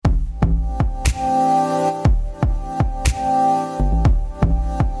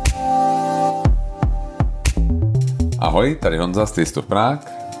Ahoj, tady Honza z Taste of Prague.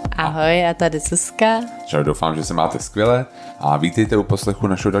 Ahoj, a tady Zuzka. Čau, doufám, že se máte skvěle a vítejte u poslechu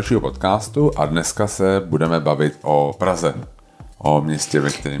našeho dalšího podcastu a dneska se budeme bavit o Praze, o městě, ve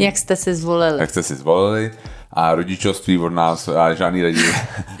kterém... Jak jste si zvolili a rodičovství od nás a žádný lidi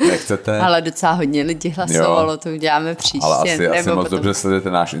nechcete. Ale docela hodně lidí hlasovalo, to uděláme příště. Ale asi moc dobře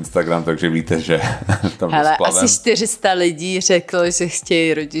sledujete náš Instagram, takže víte, že tam hele, asi 400 lidí řeklo, že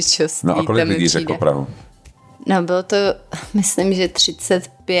chtějí rodičovství. No a kolik lidí řeklo Prahu? No bylo to, myslím, že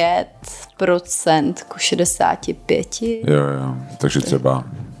 35% ku 65%. Jo, takže třeba...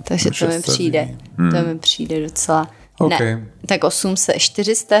 Takže to mi přijde, to mi přijde docela... Okay. Ne, tak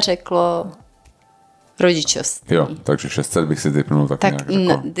 400 řeklo rodičovství. Jo, takže 600 bych si typnul tak nějak.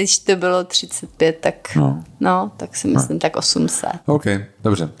 No, když to bylo 35, tak tak si myslím tak 800. OK,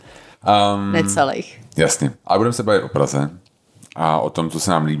 dobře. Necelých. Jasně. Ale budeme se bavit o Praze a o tom, co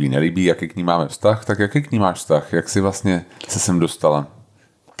se nám líbí, nelíbí, jaký k ní máme vztah. Tak jaký k ní máš vztah? Jak jsi vlastně se sem dostala?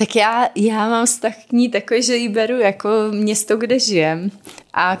 Tak já mám vztah k ní takový, že ji beru jako město, kde žijem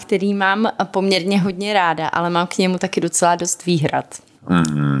a který mám poměrně hodně ráda, ale mám k němu taky docela dost výhrad.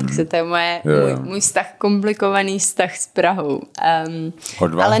 Takže to je můj vztah, komplikovaný vztah s Prahou.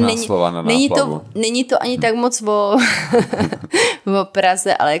 Odvážná slova na náplavu. Není to ani tak moc o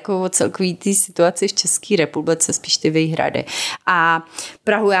Praze, ale jako o celkový té situaci v České republice, spíš ty výhrady. A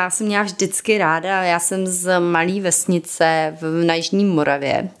Prahu já jsem měla vždycky ráda, já jsem z malé vesnice na Jižní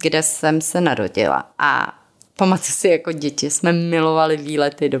Moravě, kde jsem se narodila a pamatuju si, jako děti jsme milovali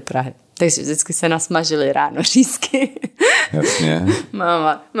výlety do Prahy. Takže vždycky se nasmažili ráno řízky. Jasně.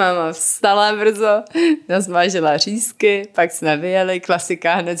 Máma vstala brzo, nasmažila řízky, pak jsme vyjeli,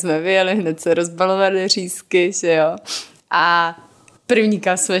 klasika, hned jsme vyjeli, hned se rozbalovali řízky, že jo. A první,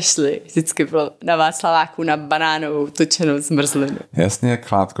 kam jsme šli, vždycky bylo na Václaváku na banánovou točenou zmrzlinu. Jasně,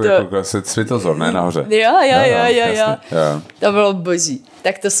 Klátko, jako světozor, ne nahoře. Jo. To bylo boží.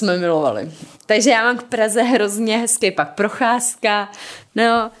 Tak to jsme milovali. Takže já mám k Praze hrozně hezký, pak procházka,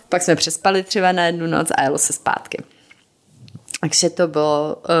 pak jsme přespali třeba na jednu noc a jelo se zpátky. Takže to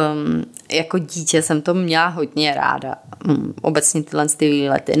bylo, jako dítě jsem to měla hodně ráda, obecně tyhle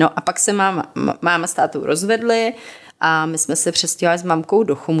výlety. No a pak se máma s tátou rozvedli a my jsme se přestěhovali s mamkou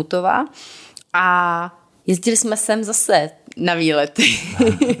do Chomutova a jezdili jsme sem zase na výlety.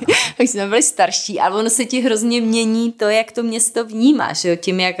 Tak jsme byli starší, ale ono se ti hrozně mění to, jak to město vnímáš, jo,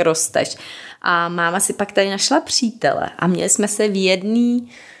 tím, jak rosteš. A máma si pak tady našla přítele a měli jsme se v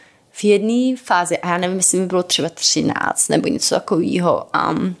jedné fázi, a já nevím, jestli mi bylo třeba 13 nebo něco takového,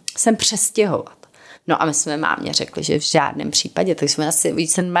 jsem přestěhovat. No a my jsme mámě řekli, že v žádném případě, takže jsme asi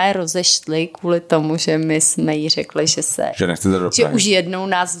víceméně rozešli kvůli tomu, že my jsme jí řekli, že už jednou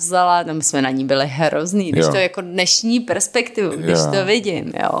nás vzala, no my jsme na ní byli hrozný, když to jako dnešní perspektivu, když to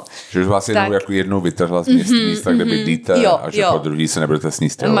vidím, jo. Že už vás jednou vytrhla z místa, kde bydlíte a že po druhý se nebudete s ní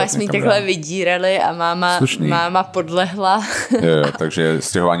stěhovat. My jsme jí takhle vydírali a máma podlehla. Jo, takže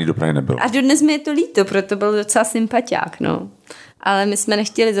stěhování do Prahy nebylo. A dodnes mi je to líto, proto byl docela sympatiák, no. Ale my jsme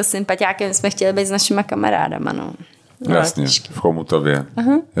nechtěli za sympatiákem, my jsme chtěli být s našima kamarádama, no. Jasně, v Chomutově.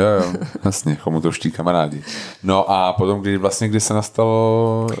 Jo, jasně, chomutovští kamarádi. No a potom, kdy se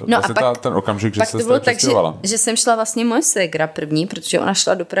nastalo ten okamžik, že se to bylo tak, že jsem šla vlastně moje ségra první, protože ona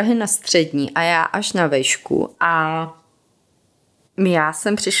šla do Prahy na střední a já až na vejšku a já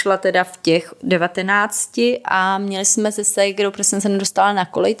jsem přišla teda v těch 19 a měli jsme se ségrou, protože jsem se nedostala na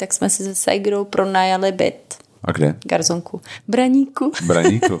kolej, tak jsme si se ségrou pronajali byt. A kde? Garzonku. Braníku,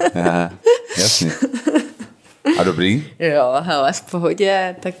 aha, jasně. A dobrý? Jo, hele, v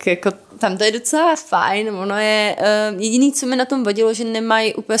pohodě, tak jako tam to je docela fajn, ono je, jediný, co mi na tom vadilo, že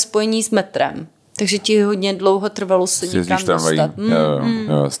nemají úplně spojení s metrem, takže ti hodně dlouho trvalo se někam dostat. Jo,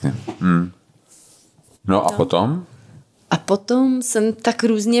 jasně. No a potom? A potom jsem tak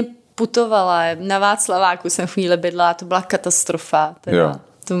různě putovala, na Václaváku jsem chvíli bydlela, to byla katastrofa, teda. Jo.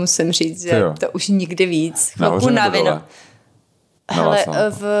 To musím říct, že to už nikdy víc. Chvilku na vino. Hele,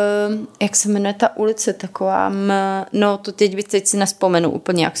 jak se jmenuje ta ulice, taková, to teď si nespomenu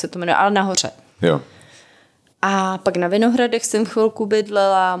úplně, jak se to jmenuje, ale nahoře. Jo. A pak na Vinohradech jsem chvilku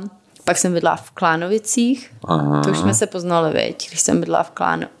bydlela, pak jsem bydlela v Klánovicích. Aha. To už jsme se poznali, viď, když jsem bydlela v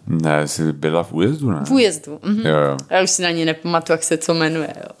Klánovicích. Ne, jsi bydlela v Újezdu, ne? V Újezdu, Jo. Já už si na ní nepamatuju, jak se co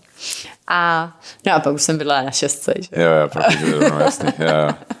jmenuje, jo. A pak už jsem bydlela na 6, že? Jo, jasně,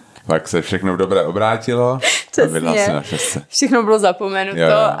 jo. Pak se všechno dobré obrátilo a bydlela si na 6. Všechno bylo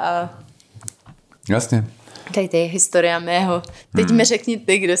zapomenuto a... Jasně. Tady je historie mého. Teď mi řekni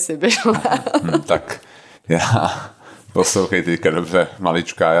ty, kde jsi byla. Tak já Poslouchej teďka dobře,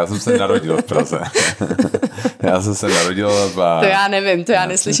 malička, já jsem se narodil v Praze. Já jsem se narodil To já nevím, to já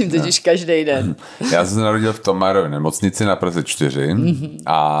neslyším totiž každý den. Já jsem se narodil v Tomárově nemocnici na Praze 4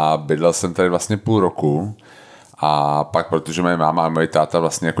 a bydlel jsem tady vlastně půl roku a pak, protože moje máma a moje táta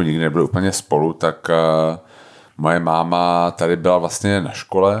vlastně jako nikdy nebyli úplně spolu, tak moje máma tady byla vlastně na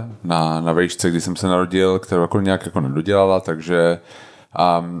škole, na vejšce, kdy jsem se narodil, kterou jako nějak jako nedodělala, takže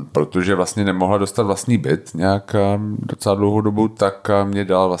protože vlastně nemohla dostat vlastní byt nějak docela dlouhou dobu, tak mě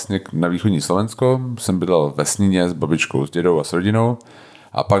dala vlastně na východní Slovensko. Jsem bydlel ve Sníně s babičkou, s dědou a s rodinou.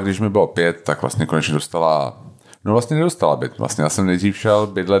 A pak, když mi bylo 5, tak vlastně konečně vlastně nedostala byt. Vlastně já jsem nejdřív šel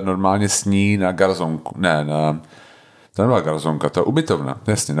bydlet normálně s ní na garzonku. To nebyla garzonka, to je ubytovna.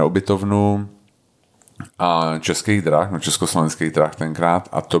 Jasně, na ubytovnu českých drah, československých drah tenkrát,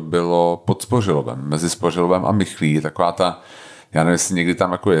 a to bylo pod Spořilovem, mezi Spořilovem a Michlí, taková ta, já nevím, jestli někdy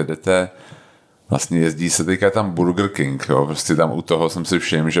tam jako jedete, vlastně jezdí se teďka tam Burger King, jo, prostě tam u toho jsem si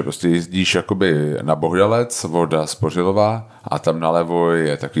všiml, že prostě jezdíš jakoby na Bohdalec, voda Spořilová a tam nalevo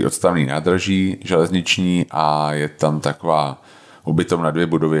je takový odstavný nádraží železniční a je tam taková ubytovna 2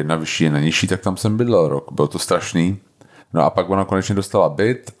 budovy, jedna vyšší, jedna nižší, tak tam jsem bydlel rok, bylo to strašný. No a pak ona konečně dostala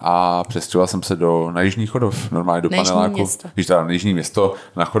byt a přestěhoval jsem se na Jižní Chodov, normálně do paneláku. Víš, teda na Jižní město,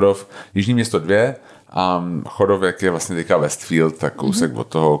 na Chodov, Jižní město 2 a Chodov, jak je vlastně teďka Westfield, tak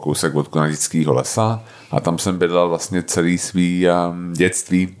kousek od Konadického lesa a tam jsem bydlel vlastně celý svý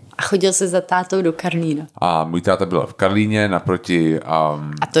dětství. A chodil jsi za tátou do Karlína. A můj táta byl v Karlíně naproti. A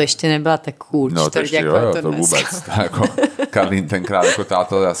to ještě nebyla tak cool. No to ještě to vůbec. Jako Karlín tenkrát jako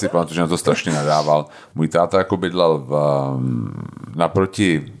táta, já si pamatuju, že na to strašně nadával. Můj táta jako bydlel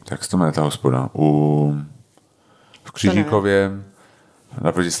naproti, jak se to jmenuje ta hospoda, v Křížíkově,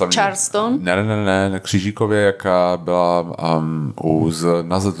 naproti Slavní. Charleston? Ne, na Křížíkově, jaká byla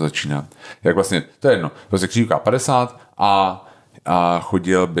na Z to začíná. Jak vlastně, to je jedno, prostě Křížíková 50 a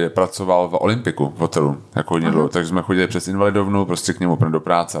pracoval v Olympiku v hotelu, jako hodně dlouho, takže jsme chodili přes invalidovnu, prostě k němu do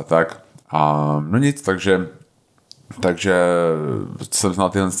práce a tak. A no nic, takže jsem znal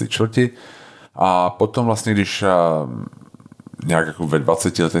tyhle čtvrti a potom vlastně, když nějak jako ve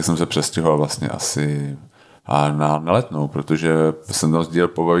 20 letech jsem se přestěhoval vlastně asi na Letnou, protože jsem tam sdílel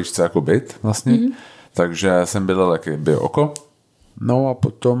po babičce jako byt vlastně, takže jsem bydlel jaký oko. No a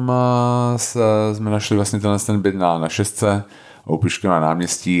potom jsme našli vlastně ten byt na 6. u Piškova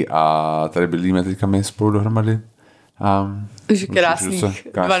náměstí a tady bydlíme teďka my spolu dohromady. Už krásných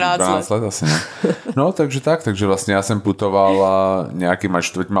 12 let asi, ne? No, takže vlastně já jsem putoval nějakýma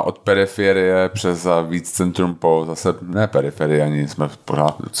čtvrťma od periferie přes víc centrum po zase, ne periferie, ani jsme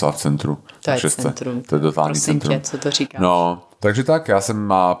pořád docela v centru. To je centrum. To je totální centrum. Tě, co to říkáš? No, takže tak, já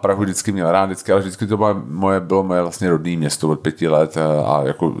jsem Prahu vždycky měl rád, ale vždycky to bylo moje vlastně rodné město od 5 let a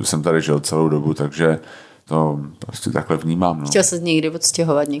jako jsem tady žil celou dobu, takže to prostě takhle vnímám. No. Chtěl ses někdy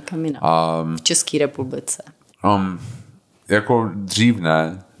odstěhovat někam jinam? V České republice? Jako dřív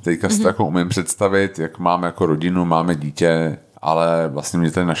ne. Teďka si to jako umím představit, jak máme jako rodinu, máme dítě, ale vlastně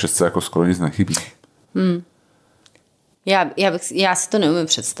mě tady na 6 jako skoro nic nechybí. Já si to neumím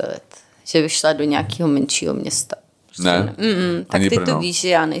představit, že bych šla do nějakého menšího města. Ne? Tak ty Brno. To víš, že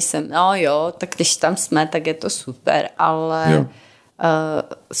já nejsem. No jo, tak když tam jsme, tak je to super, ale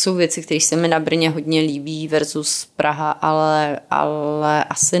jsou věci, které se mi na Brně hodně líbí versus Praha, ale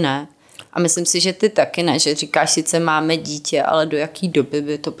asi ne. A myslím si, že ty taky ne, že říkáš, sice máme dítě, ale do jaký doby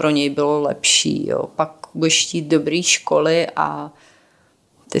by to pro něj bylo lepší. Jo? Pak budeš chtít dobrý školy a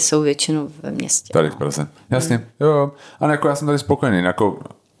ty jsou většinou ve městě. Tady v Praze. Jasně. Jo. A jako já jsem tady spokojený. Jako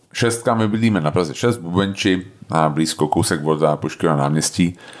 6 my bydlíme na Praze 6, Bubenči, a blízko kousek od Puškova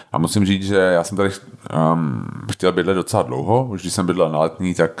náměstí. A musím říct, že já jsem tady chtěl bydlet docela dlouho. Už když jsem bydlel na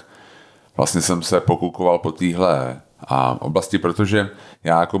Letní, tak vlastně jsem se pokukoval po téhle oblasti, protože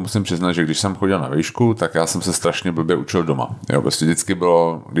já jako musím přiznat, že když jsem chodil na výšku, tak já jsem se strašně blbě učil doma. Jo, prostě vždycky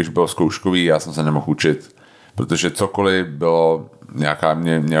bylo, když bylo zkouškový, já jsem se nemohl učit, protože cokoliv bylo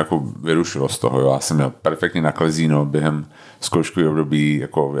mě jako vyrušilo z toho. Jo. Já jsem měl perfektně naklezíno během zkouškového období,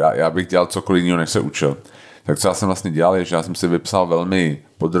 jako já bych dělal cokoliv jiného, než se učil. Tak co já jsem vlastně dělal, je, že já jsem si vypsal velmi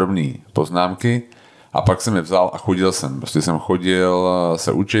podrobné poznámky a pak jsem je vzal a chodil jsem. Prostě jsem chodil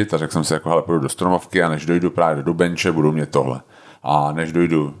se učit a řekl jsem si, jako hele, půjdu do Stromovky a než dojdu právě do Dubenče, budu mě tohle. A než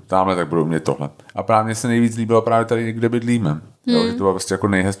dojdu tamhle, tak budou mě tohle. A právě mě se nejvíc líbilo právě tady, kde bydlíme. Jo, že to byla prostě jako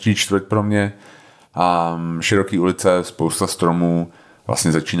nejhezčí čtvrť pro mě. Široký ulice, spousta stromů.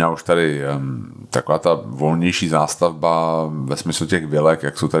 Vlastně začíná už tady taková ta volnější zástavba ve smyslu těch vilek,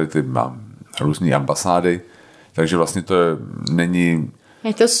 jak jsou tady ty různé ambasády. Takže vlastně to není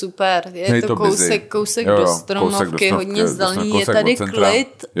Je to super, je to kousek do Stromovky, hodně zelený, je tady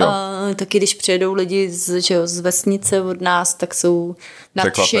klid, taky když přijedou lidi z vesnice od nás, tak jsou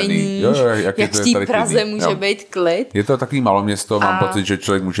nadšení, jak v té Praze může být klid. Je to takový maloměsto, mám pocit, že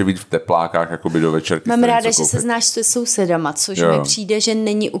člověk může být v teplákách jakoby do večerky. Mám ráda, že se znáš se sousedama, což mi přijde, že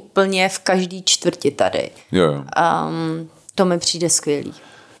není úplně v každý čtvrti tady. To mi přijde skvělý.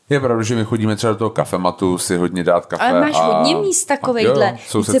 Je pravda, že my chodíme třeba do toho kafematu si hodně dát kafe. Ale máš hodně míst takovejhle.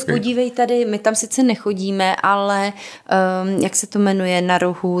 Se podívej tady, my tam sice nechodíme, ale jak se to jmenuje na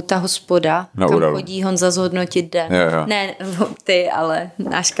rohu, ta hospoda, kam chodí Honza zhodnotit den. Jo. Ne ty, ale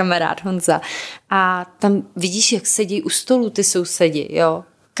náš kamarád Honza. A tam vidíš, jak sedí u stolu ty sousedi, jo.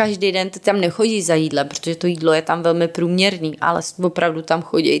 Každý den ty tam nechodí za jídlem, protože to jídlo je tam velmi průměrný, ale opravdu tam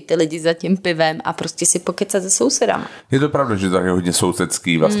chodí ty lidi za tím pivem a prostě si pokecat se sousedama. Je to pravda, že to je hodně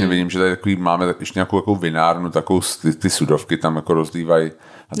sousedský. Vlastně vidím, že tady takový, máme ještě nějakou vinárnu, takovou ty sudovky tam jako rozlívají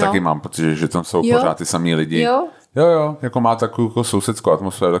a taky mám pocit, že tam jsou pořád ty samý lidi. Jo, jako má takovou jako sousedskou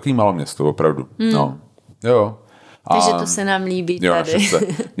atmosféru, takový malo město, opravdu. No, jo. Takže to se nám líbí tady.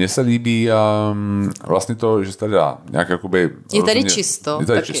 Mně se líbí vlastně to, že se tady dá nějak jakoby... Je tady čisto. Je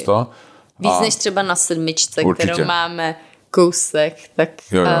tady čisto. Víc než třeba na 7, kterou máme kousek. Tak,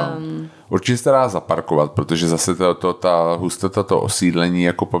 jo. Určitě se dá zaparkovat, protože zase ta hustota, to osídlení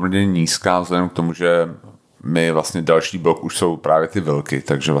jako poměrně nízká, vzhledem k tomu, že my vlastně další blok už jsou právě ty velky,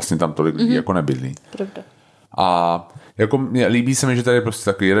 takže vlastně tam tolik lidí jako nebydlí. Pravda. A jako líbí se mi, že tady je prostě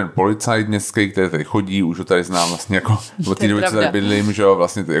takový jeden policajt městský, který tady chodí, už ho tady znám vlastně jako od té doby, co tady bydlím, že jo,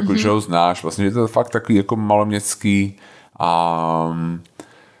 vlastně jako, že ho znáš, vlastně je to fakt takový jako maloměstský a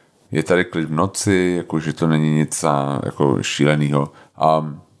je tady klid v noci, jako že to není nic jako šílenýho.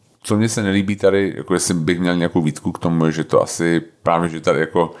 Co mně se nelíbí tady, jako jestli bych měl nějakou výtku k tomu, že to asi právě, že tady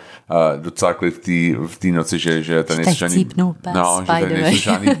jako docela klid v té noci, že tady nejsou žádný, že tady nejsou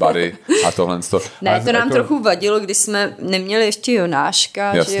žádný bary a tohle. Ne, to nám jako trochu vadilo, když jsme neměli ještě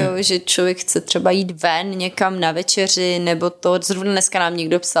Jonáška, že člověk chce třeba jít ven někam na večeři, nebo to, zrovna dneska nám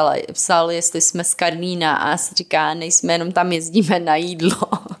někdo psal, jestli jsme z Karlína a si říká, nejsme, jenom tam jezdíme na jídlo.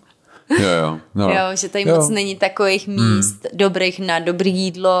 Jo, že tady moc není takových míst dobrých na dobrý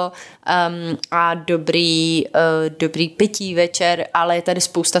jídlo a dobrý pití večer, ale je tady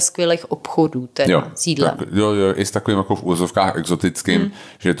spousta skvělých obchodů teda s jídlem. Jo, i s takovým jako v úvozovkách exotickým,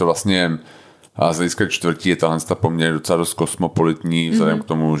 že je to vlastně a z hlediska čtvrtí je tahle poměrně docela dost kosmopolitní, vzhledem k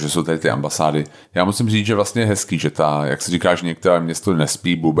tomu, že jsou tady ty ambasády. Já musím říct, že vlastně je hezký, že jak se říká, že některé město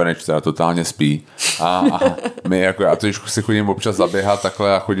nespí, Bubeneč teda totálně spí. A my jako, já to když si chodím občas zaběhat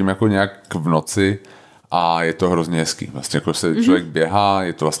takhle a chodím jako nějak v noci a je to hrozně hezký. Vlastně jako se člověk běhá,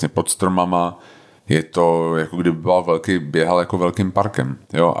 je to vlastně pod stromama, je to jako kdyby běhal jako velkým parkem.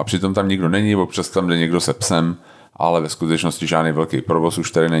 Jo? A přitom tam nikdo není, občas tam jde někdo se psem, ale ve skutečnosti žádný velký provoz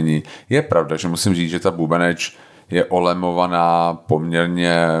už tady není. Je pravda, že musím říct, že ta Bubeneč je olemovaná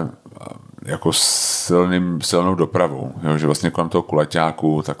poměrně jako silnou dopravou. Jo? Že vlastně kolem toho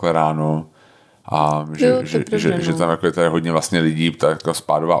kulaťáku takhle ráno a že tam jako je tady hodně vlastně lidí, ta jako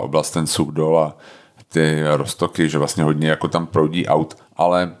spádová oblast, ten Suchdol a ty roztoky, že vlastně hodně jako tam proudí aut,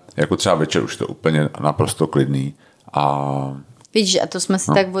 ale jako třeba večer už to úplně naprosto klidný a víš, a to jsme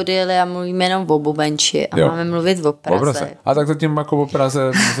si tak odjeli a mluvíme jenom o Bubenči a máme mluvit o Praze. A tak zatím jako o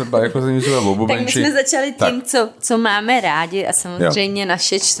Praze jako se o Bubenči. Tak my jsme začali tím, co máme rádi a samozřejmě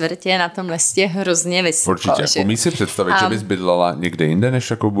naše čtvrtě na tom městě hrozně vysoko. Určitě. Umíš si představit, že bys bydlala někde jinde než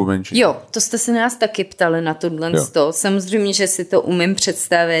jako Bubenči? Jo, to jste se nás taky ptali na tohle. Samozřejmě, že si to umím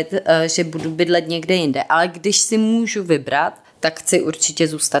představit, že budu bydlet někde jinde, ale když si můžu vybrat, tak chci určitě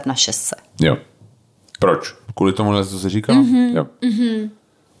zůstat na 6. Jo. Proč? Kvůli tomu, co jsi říkala? Jo.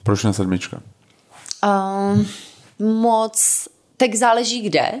 Proč na 7? Moc, tak záleží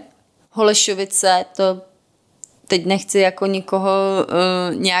kde. Holešovice, to teď nechci jako nikoho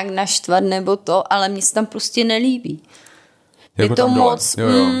nějak naštvat nebo to, ale mě se tam prostě nelíbí. Jako je to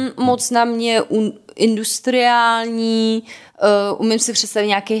moc na mě industriální, umím si představit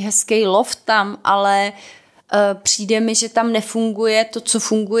nějaký hezký loft tam, ale přijde mi, že tam nefunguje to, co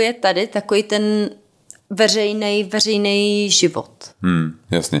funguje tady, takový ten veřejný život.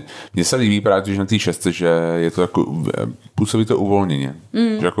 Jasně. Mně se líbí právě, že na té 6, že je to jako, působí to uvolněně.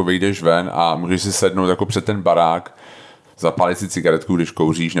 Že jako vyjdeš ven a můžeš si sednout jako před ten barák, zapálit si cigaretku, když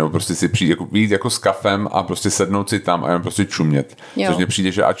kouříš, nebo prostě si přijít jako s kafem a prostě sednout si tam a jen prostě čumět. Což mně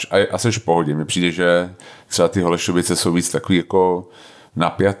přijde, že a seš v pohodě. Mně přijde, že třeba ty Holešovice jsou víc takový jako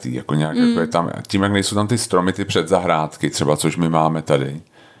napjatý, jako nějak, jako je tam, tím, jak nejsou tam ty stromy, ty předzahrádky třeba, což my máme tady.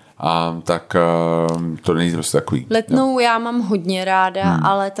 Tak to není prostě takový. Letnou já mám hodně ráda,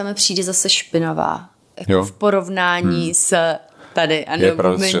 ale tam mi přijde zase špinavá. Jako v porovnání s tady. A je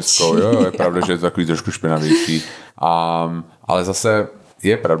pravda s Českou, jo, je pravda, že je to takový trošku špinavější. Ale zase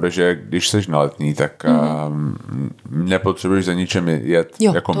je pravda, že když seš na Letní, tak nepotřebuješ za ničem jet.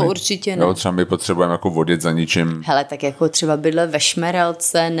 Jo, jako to my. určitě ne. Jo, třeba my potřebujeme jako odjet za ničím. Hele, tak jako třeba bydlet ve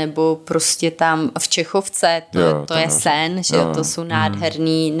Šmerelce nebo prostě tam v Čechovce, to je sen, že jo, to jsou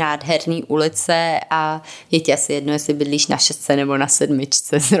nádherný ulice a je ti asi jedno, jestli bydlíš na 6 nebo na 7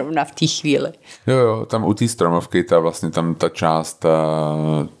 zrovna v té chvíli. Jo, tam u té Stromovky, tam ta část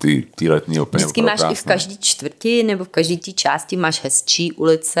ty Letní úplně vždycky máš i v každé čtvrti nebo v každé té části máš hezčí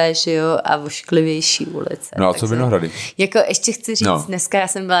ulice, že jo, a vošklivější ulice. No a co Vinohrady? Jako ještě chci říct, dneska já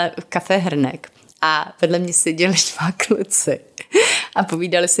jsem byla v Café Hrnek a vedle mě seděli 2 kluci a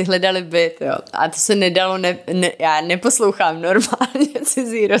povídali si, hledali byt, jo. A to se nedalo, já neposlouchám normálně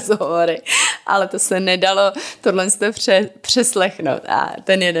cizí rozhovory, ale to se nedalo tohle přeslechnout. A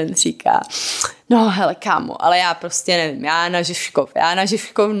ten jeden říká, no hele kámo, ale já prostě nevím, já na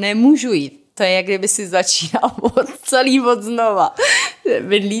Žižkov nemůžu jít. To je, jak kdyby si začínal celý od znova.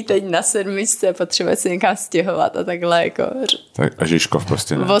 Bydlí teď na 7, potřebuje se někam stěhovat a takhle jako... Tak a Žižkov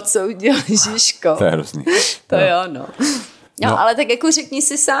prostě ne. Odsoudil Žižkov. To je hrozný. To jo, no. No, ale tak jako řekni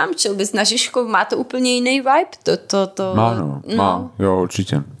si sám, čel bys na Žižkov, má to úplně jiný vibe. Má, jo,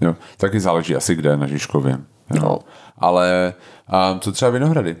 určitě. Jo. Taky záleží asi kde na Žižkově. Jo. No. Ale co třeba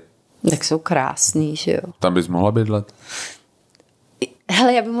Vinohrady? Tak jsou krásný, že jo. Tam bys mohla bydlet?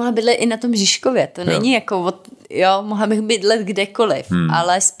 Hele, já bych mohla bydlet i na tom Žižkově, to není jako, mohla bych bydlet kdekoliv,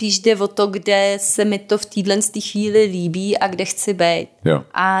 ale spíš jde o to, kde se mi to v téhle chvíli líbí a kde chci být. Jo.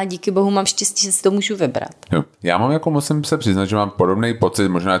 A díky bohu mám štěstí, že si to můžu vybrat. Jo. Já mám musím se přiznat, že mám podobný pocit,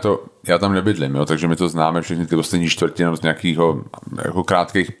 možná je to, já tam nebydlím, jo, takže my to známe všechny ty poslední čtvrtiny z nějakého jako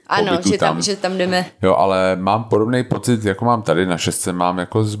krátkých pobytů že tam jdeme. Jo, ale mám podobný pocit, jako mám tady na 6, mám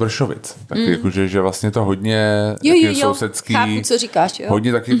jako z Bršovic. Tak jako, že vlastně to hodně sousedský. Chápu, co říkáš, jo.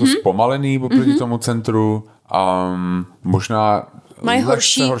 Hodně taky jako zpomalený oproti tomu centru. Možná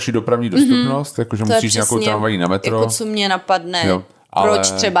horší dopravní dostupnost, jakože musíš nějakou tramvají na metro. Jako co mě napadne, jo,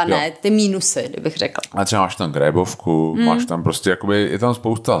 proč třeba ne, ty mínusy, kdybych řekla. A třeba máš tam Grébovku, máš tam prostě, jakoby, je tam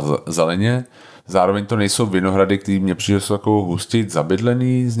spousta zeleně, zároveň to nejsou Vinohrady, které mě přijde, jsou jako hustě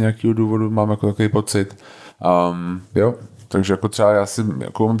zabydlený z nějakého důvodu, mám jako takový pocit. Jo, takže jako třeba já si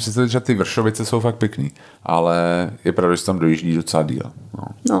jako mám představit, že ty Vršovice jsou fakt pěkný, ale je pravda, že tam dojíždí docela díl.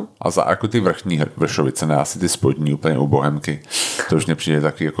 No. A jako ty vrchní Vršovice, ne asi ty spodní, úplně u Bohemky, to už mě přijde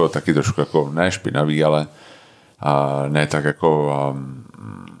taky trošku jako ne špinavý, ale ne tak jako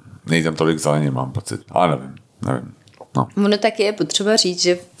nejde tam tolik zeleně, mám pocit, ale nevím. No. Ono taky je potřeba říct,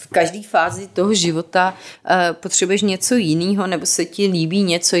 že v každé fázi toho života potřebuješ něco jiného, nebo se ti líbí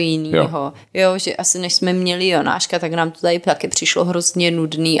něco jiného. Jo, že asi než jsme měli Jonáška, tak nám to tady taky přišlo hrozně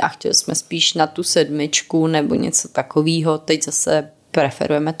nudný a chtěli jsme spíš na tu 7 nebo něco takového. Teď zase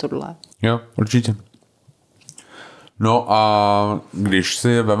preferujeme tohle. Jo, určitě. No a když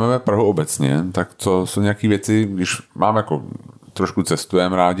si vezmeme Prahu obecně, tak co jsou nějaké věci, když máme jako trošku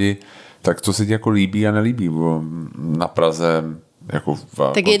cestujeme rádi, tak co se ti jako líbí a nelíbí na Praze jako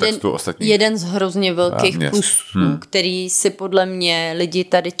v tak kontextu ostatních? Jeden z hrozně velkých plusů, který si podle mě lidi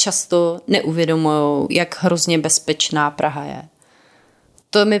tady často neuvědomují, jak hrozně bezpečná Praha je.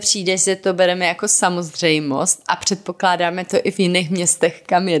 To mi přijde, že to bereme jako samozřejmost a předpokládáme to i v jiných městech,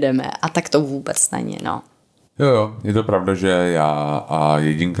 kam jedeme. A tak to vůbec není, no. Jo, je to pravda, že já a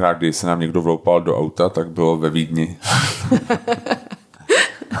jedinkrát, kdy se nám někdo vloupal do auta, tak bylo ve Vídni.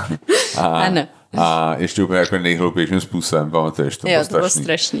 Ano. A ještě úplně jako nejhloupějším způsobem, pamatuješ, to bylo strašný. Jo, to bylo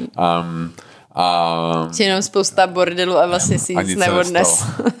strašný. Jenom spousta bordelu a vlastně si nic neodnes.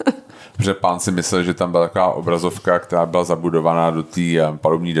 Protože pán si myslel, že tam byla taková obrazovka, která byla zabudovaná do té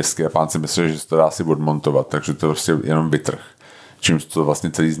palubní desky a pán si myslel, že se to dá si odmontovat, takže to prostě jenom vytrh. Čímž to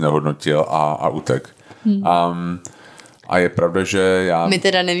vlastně celý znehodnotil a utek. A je pravda, že my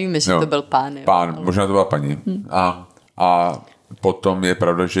teda nevíme, že to byl pán. Pán, možná to byla paní. A potom je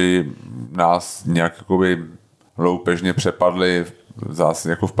pravda, že nás nějak jakoby loupežně přepadli zase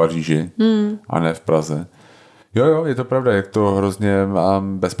jako v Paříži a ne v Praze. Jo, je to pravda, je to hrozně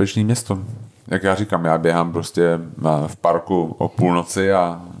bezpečné město. Jak já říkám, já běhám prostě v parku o půlnoci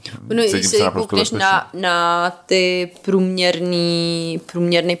a cítím se naprosto bezpečně. Na ty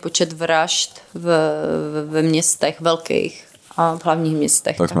průměrný počet vražd ve městech velkých a v hlavních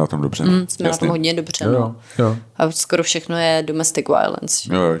městech. Tak jsme na tom dobře. Jsme na tom hodně dobře. Jo. A skoro všechno je domestic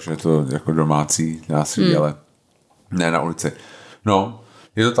violence. Jo, že je to jako domácí násilí, ale ne na ulici. No,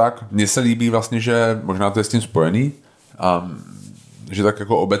 je to tak. Mně se líbí vlastně, že možná to je s tím spojený, že tak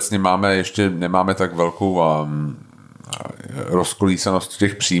jako obecně nemáme tak velkou rozkolísanost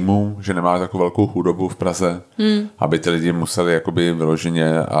těch příjmů, že nemáme takovou velkou chudobu v Praze, aby ty lidi museli jakoby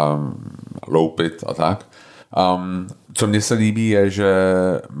vyloženě loupit a tak. Co mně se líbí je, že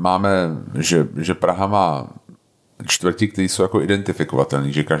že Praha má čtvrti, které jsou jako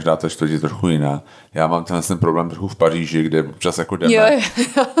identifikovatelné, že každá ta čtvrť je trochu jiná. Já mám ten problém trochu v Paříži, kde občas jako jdeme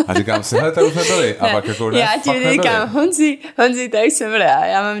a říkám si, hele, tady už jsme byli. A pak jako já ti říkám, Honzi, tady jsem byli a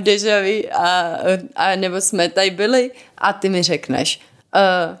já mám déjà vu a nebo jsme tady byli a ty mi řekneš,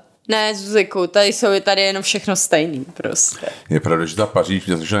 ne, Zuzkou, tady je jenom všechno stejný prostě. Je pravda, že ta Paříž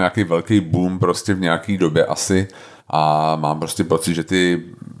zašel nějaký velký boom prostě v nějaký době asi a mám prostě pocit,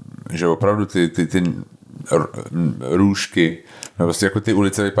 že opravdu ty růžky, prostě jako ty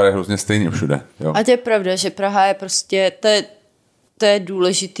ulice vypadají hrozně stejně všude. Jo. A to je pravda, že Praha je prostě, to je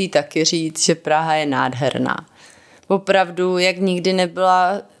důležitý taky říct, že Praha je nádherná. Opravdu, jak nikdy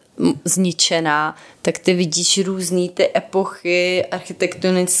nebyla zničená, tak ty vidíš různý ty epochy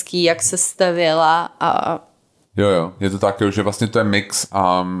architektonický, jak se stavěla a Jo, je to tak, že vlastně to je mix,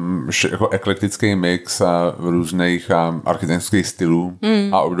 jako eklektický mix různých architektonických stylů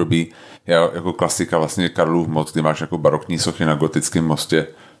a období. Jako klasika vlastně Karlův most, kdy máš jako barokní sochy na gotickém mostě,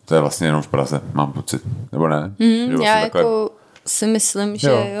 to je vlastně jenom v Praze, mám pocit, nebo ne? Vlastně já takhle... jako si myslím,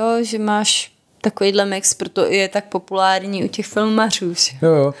 že že máš takovýhle mix, proto je tak populární u těch filmařů.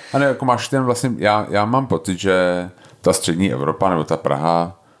 Jo, a ne, jako máš ten vlastně, já mám pocit, že ta střední Evropa nebo ta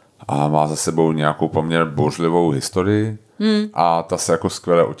Praha a má za sebou nějakou poměrně bouřlivou historii a ta se jako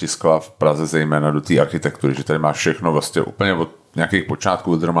skvěle otiskla v Praze zejména do té architektury, že tady máš všechno vlastně úplně od nějakých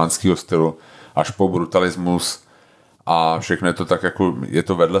počátků od románského stylu až po brutalismus a všechno je to tak jako, je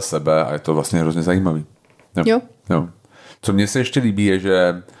to vedle sebe a je to vlastně hrozně zajímavý. Jo. Co mně se ještě líbí je,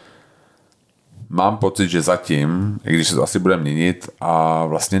 že mám pocit, že zatím, i když se to asi bude měnit, a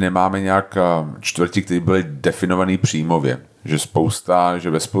vlastně nemáme nějak čtvrti, které byly definovaný příjmově. Že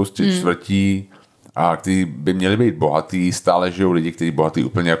ve spoustě čtvrtí, a kteří by měli být bohatý, stále žijou lidi, kteří bohatý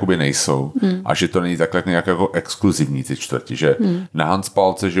úplně jakoby nejsou. A že to není takhle nějak jako exkluzivní ty čtvrti. Že na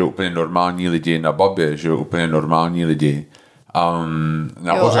Hanspalce žijou úplně normální lidi, na Babě žijou úplně normální lidi.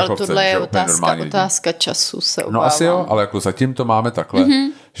 Na Ořechovce, ale tohle je otázka času, se obávám. No asi jo, ale jako zatím to máme takhle,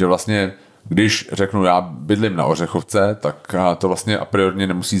 že vlastně když řeknu, já bydlím na Ořechovce, tak to vlastně a priori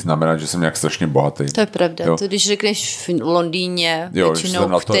nemusí znamenat, že jsem nějak strašně bohatý. To je pravda. Jo. To když řekneš v Londýně, většinou,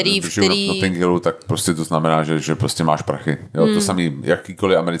 když žiju v Notting Hillu, tak prostě to znamená, že prostě máš prachy. Jo, to samý,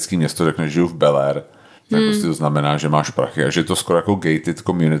 jakýkoliv americký město řekneš, žiju v Bel Air, tak prostě to znamená, že máš prachy a že je to skoro jako gated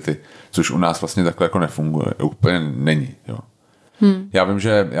community, což u nás vlastně takhle jako nefunguje. Úplně není. Jo. Já vím,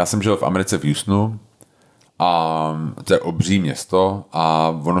 že já jsem žil v Americe v Houstonu, a to je obří město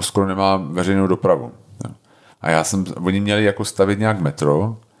a ono skoro nemá veřejnou dopravu. A oni měli jako stavit nějak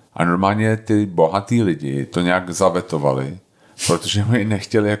metro a normálně ty bohatý lidi to nějak zavetovali, protože oni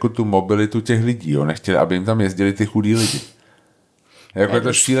nechtěli jako tu mobilitu těch lidí, nechtěli, aby jim tam jezdili ty chudí lidi. Jako je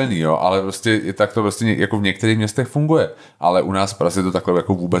to šílený, ale prostě je tak to prostě jako v některých městech funguje, ale u nás v Praze to takhle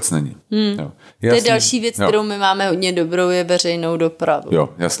jako vůbec není. Jo. To je další věc, kterou my máme hodně dobrou, je veřejnou dopravu. Jo,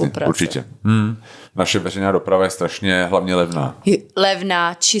 jasně, určitě. Naše veřejná doprava je strašně hlavně levná.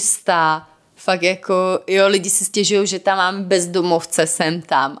 Levná, čistá, fakt jako, lidi si stěžují, že tam máme bezdomovce sem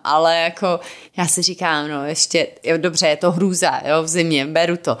tam, ale jako já si říkám, ještě, dobře, je to hrůza, v zimě,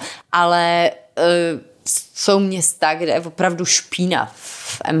 beru to, ale jsou města, kde je opravdu špína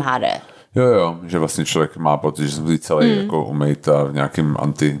v MHD. Jo, že vlastně člověk má pocit, že se musí celý jako umýt v nějakým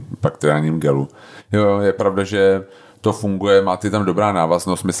antibakteriálním gelu. Jo, je pravda, že to funguje, máte tam dobrá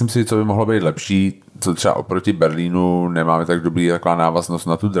návaznost. Myslím si, co by mohlo být lepší, co třeba oproti Berlínu nemáme tak dobrý taková návaznost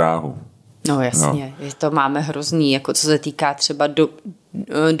na tu dráhu. No jasně, to máme hrozný, jako co se týká třeba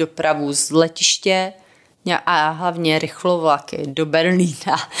dopravu z letiště a hlavně rychlovlaky do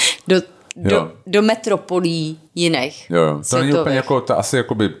Berlína, do metropolí jiných. Jo. To není úplně jako, to asi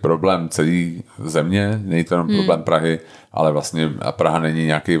jakoby problém celé země, není to jenom problém Prahy, ale vlastně Praha není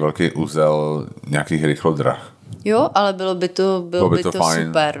nějaký velký úzel nějakých rychlodrah. Jo, ale bylo by to fajn.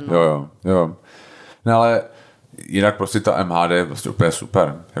 Super. No. Jo. No ale jinak prostě ta MHD je prostě úplně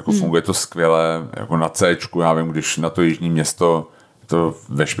super. Jako funguje to skvěle, jako na Cčku, já vím, když na to jižní město to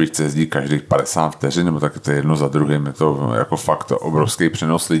ve špičce jezdí každých 50 vteřin, nebo tak to je jedno za druhým, je to jako fakt obrovský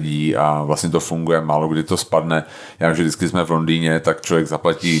přenos lidí a vlastně to funguje, málo kdy to spadne. Já vím, že vždycky jsme v Londýně, tak člověk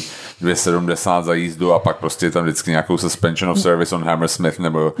zaplatí 2,70 za jízdu a pak prostě je tam vždycky nějakou suspension of service on Hammersmith,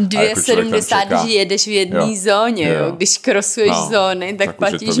 nebo 2,70, když jedeš v jedné zóně, jo. Když krosuješ zóny, tak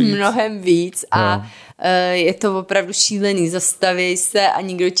platíš mnohem víc a je to opravdu šílený, zastavěj se a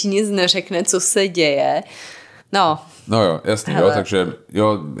nikdo ti nic neřekne, co se děje. No jo, jasně, takže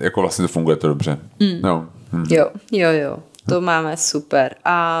jako vlastně to funguje to dobře. No. Jo. To máme super.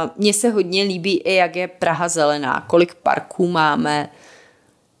 A mně se hodně líbí i, jak je Praha zelená. Kolik parků máme,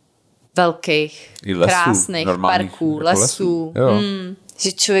 velkých, i lesů, krásných parků, jako lesů.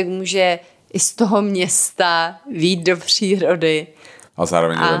 Že člověk může i z toho města vyjít do přírody. A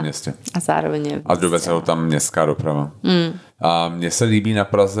zároveň je ve městě. A zároveň je a doveze ho tam městská doprava. A mně se líbí na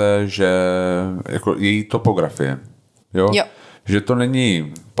Praze, že jako její topografie. Jo? Že to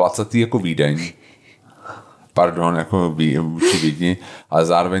není placatý jako Vídeň, pardon, jako vůči Vídni, ale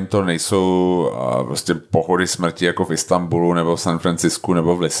zároveň to nejsou prostě pohody smrti jako v Istanbulu nebo v San Francisku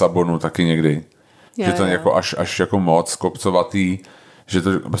nebo v Lisabonu taky někdy. Že to je jako až jako moc kopcovatý, že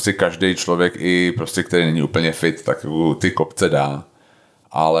to prostě každý člověk i prostě, který není úplně fit, tak jako ty kopce dá.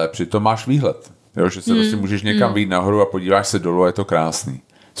 Ale přitom máš výhled. Jo? Že se prostě můžeš někam vyjít nahoru a podíváš se dolů a je to krásný.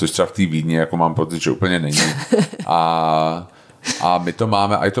 Což třeba v té Vídni jako mám pocit, že úplně není. A my to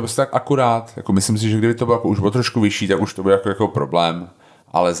máme a je to prostě tak akurát. Jako myslím si, že kdyby to bylo jako už o trošku vyšší, tak už to bude jako problém.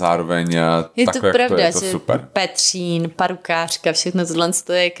 Ale zároveň je to pravda, je to že super. Petřín, parukářka, všechno tohle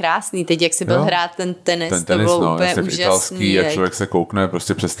je krásný. Teď jak si byl hrát ten tenis, to bylo úplně úžasný. Italský a člověk se koukne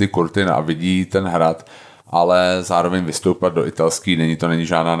prostě přes ty kurty a vidí ten hrad, ale zároveň vystoupat do italský, to není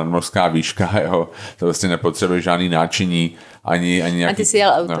žádná nadmořská výška, jo. To vlastně nepotřebuje žádný náčiní, ani nějaký... A ty jsi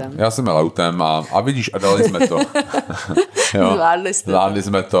jel autem. No, já jsem jel autem a vidíš, a dali jsme to. Jo, zvládli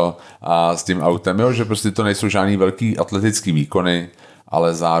jsme to a s tím autem, jo, že prostě to nejsou žádný velký atletický výkony,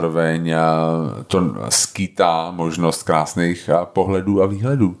 ale zároveň to skýtá možnost krásných pohledů a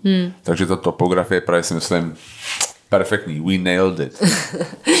výhledů. Takže ta topografie právě si myslím perfektní. We nailed it.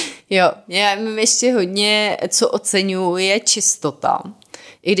 Jo, já mám ještě hodně, co oceňuji, je čistota.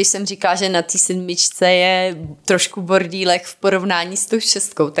 I když jsem říkala, že na té 7 je trošku bordílek v porovnání s tou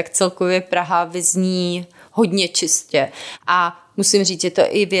 6, tak celkově Praha vyzní hodně čistě. A musím říct, že to je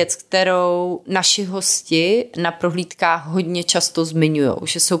i věc, kterou naši hosti na prohlídkách hodně často zmiňují,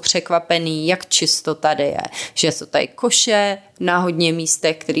 že jsou překvapení, jak čisto tady je. Že jsou tady koše na hodně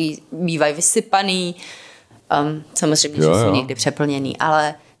místech, který bývají vysypaný. Samozřejmě, že jsou někdy přeplněný,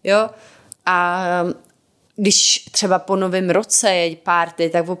 ale jo. A když třeba po Novém roce je party,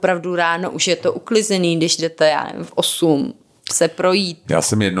 tak opravdu ráno už je to uklizený, když jdete, já nevím, v 8 se projít. Já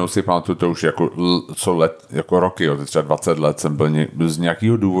jsem jednou si pamatuju, to už jako roky, jo, třeba 20 let jsem byl z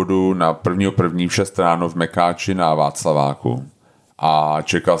nějakého důvodu na 1.1. v 6 ráno v Mekáči na Václaváku a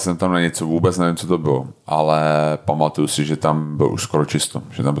čekal jsem tam na něco, vůbec nevím, co to bylo, ale pamatuju si, že tam bylo už skoro čisto,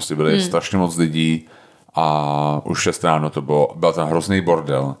 že tam prostě byly strašně moc lidí a už 6 ráno to byl tam hrozný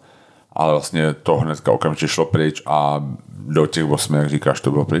bordel, ale vlastně to hnedka okamžitě šlo pryč a do těch 8, jak říkáš,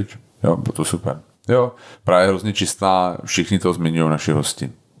 to bylo pryč. Jo, bylo to super. Jo, právě hrozně čistá, všichni to zmiňují naši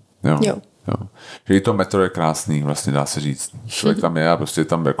hosti. Jo. Že i to metro je krásný, vlastně dá se říct. Člověk tam je a prostě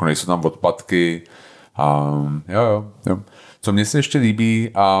tam jako nejsou tam odpadky. Jo. Co mně se ještě líbí,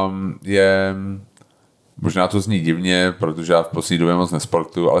 je, možná to zní divně, protože já v poslední době moc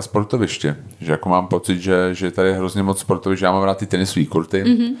nesportuju, ale sportoviště. Že jako mám pocit, že tady je hrozně moc sportoviště. Já mám rád ty tenisové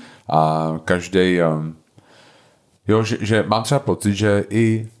kurty a každý, že mám třeba pocit, že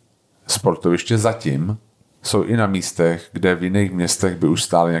i sportoviště zatím jsou i na místech, kde v jiných městech by už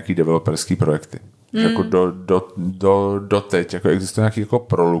stály nějaký developerský projekty. Jako doteď jako existují nějaké jako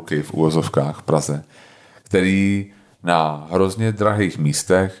proluky v uvozovkách v Praze, který na hrozně drahých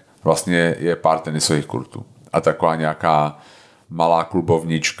místech vlastně je pár tenisových kurtů. A taková nějaká malá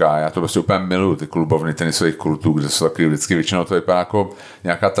klubovnička, já to prostě úplně miluju, ty klubovny tenisových kurtů, kde jsou taky vždycky většinou to vypadá jako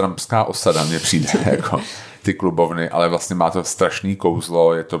nějaká trumpská osada, mně přijde jako ty klubovny, ale vlastně má to strašný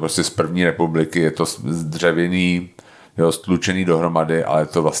kouzlo, je to prostě z první republiky, je to z dřevěný, stlučený dohromady, ale je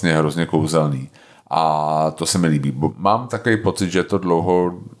to vlastně hrozně kouzelný. A to se mi líbí. Mám takový pocit, že to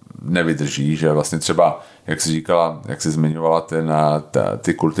dlouho nevydrží, že vlastně třeba, jak jsi říkala, jak jsi zmiňovala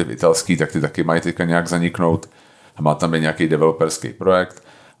ty kurty v italský, tak ty taky mají teďka nějak zaniknout a má tam být nějaký developerský projekt,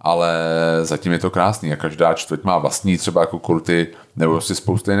 ale zatím je to krásný a každá čtvrť má vlastní třeba jako kurty nebo prostě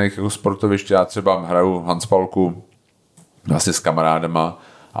spousta jiných jako sportovišť. Já třeba hraju v Hanspalku vlastně s kamarádama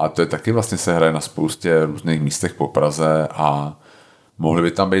a to je taky vlastně se hraje na spoustě různých místech po Praze a mohly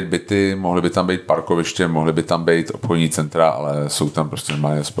by tam být byty, mohly by tam být parkoviště, mohly by tam být obchodní centra, ale jsou tam prostě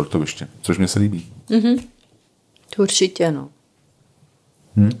normálně sportoviště, což mě se líbí. To určitě, no.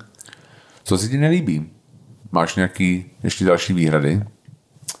 Co se ti nelíbí? Máš nějaký ještě další výhrady?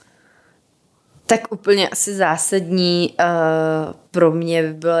 Tak úplně asi zásadní pro mě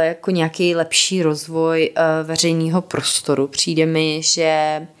by byl jako nějaký lepší rozvoj veřejného prostoru. Přijde mi,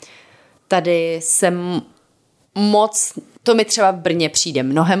 že tady se moc, to mi třeba v Brně přijde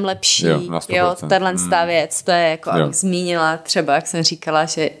mnohem lepší, jo, tato věc, to je jako, abych zmínila třeba, jak jsem říkala,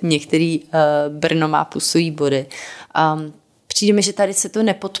 že některý Brno má plusový body. Přijde mi, že tady se to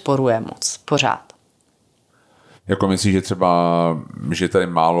nepodporuje moc, pořád. Jako myslíš, že třeba, že tady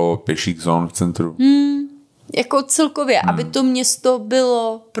málo pěších zón v centru? Jako celkově, aby to město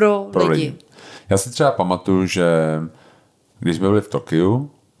bylo pro lidi. Já si třeba pamatuju, že když jsme byli v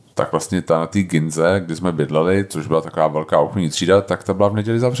Tokiu, tak vlastně na té Ginze, kde jsme bydleli, což byla taková velká obchodní třída, tak ta byla v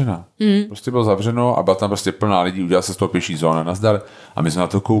neděli zavřená. Prostě bylo zavřeno a byla tam prostě plná lidí, udělala se z toho pěší zóna, nazdar. A my jsme na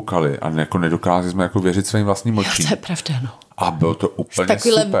to koukali a jako nedokázali jsme jako věřit svým vlastním očím. To je pravda, no. A bylo to úplně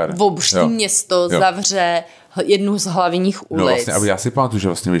takové super. Takové obří město zavře jednu z hlavních ulic. No vlastně, ale já si pamatuju, že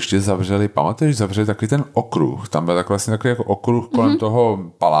vlastně ještě zavřeli, pamatuješ, zavřeli takový ten okruh. Tam byl vlastně takový jako okruh kolem toho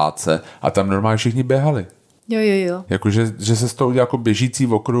paláce a tam normálně všichni běhali. Jo. Jakože, že se z toho udělal jako běžící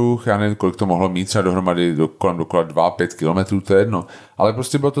okruh, já nevím, kolik to mohlo mít, třeba dohromady kolem dokola 2-5 kilometrů, to je jedno. Ale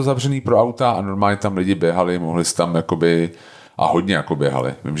prostě bylo to zavřený pro auta a normálně tam lidi běhali, mohli si tam jakoby a hodně jako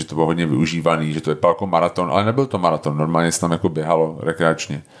běhali. Vím, že to bylo hodně využívaný, že to vypadalo jako maraton, ale nebyl to maraton, normálně se tam jako běhalo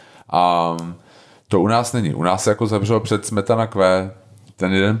rekreačně. A to u nás není. U nás se jako zavřelo před Smetana Q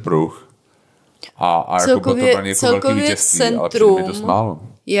ten jeden pruh a jako bylo to pro ně jako velký vítězství, ale přijde mi to málo.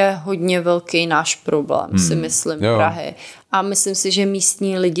 Je hodně velký náš problém, si myslím, Prahy. A myslím si, že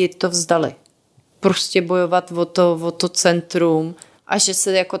místní lidi to vzdali. Prostě bojovat o to centrum a že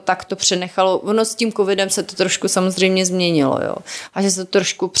se jako tak to přenechalo. Ono s tím covidem se to trošku samozřejmě změnilo, jo. A že se to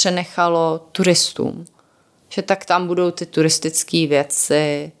trošku přenechalo turistům. Že tak tam budou ty turistické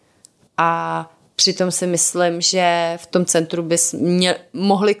věci a přitom si myslím, že v tom centru by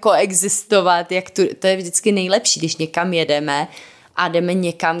mohli koexistovat, to je vždycky nejlepší, když někam jedeme a jdeme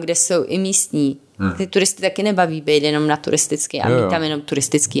někam, kde jsou i místní. Ty turisty taky nebaví být jenom na turistický a mít tam jenom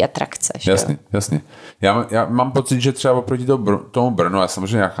turistický atrakce. Jasně. Já mám pocit, že třeba oproti tomu Brno, já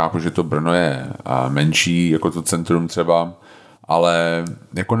samozřejmě chápu, že to Brno je menší, jako to centrum třeba, ale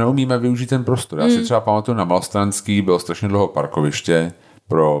jako neumíme využít ten prostor. Já si třeba pamatuju, na Malostranský bylo strašně dlouho parkoviště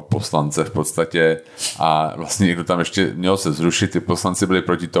pro poslance v podstatě a vlastně někdo tam ještě měl se zrušit, ty poslanci byli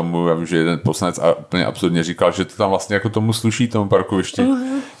proti tomu, já vím, že jeden poslanec úplně absurdně říkal, že to tam vlastně jako tomu sluší, tomu parkovišti,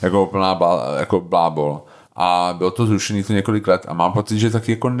 jako plná jako blábol. A bylo to zrušený to několik let a mám pocit, že je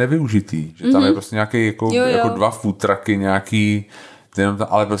taky jako nevyužitý, že tam je prostě nějaký jako 2 food trucky nějaký,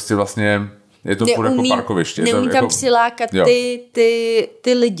 ale prostě vlastně je to furt jako parkoviště. Neumí tam přilákat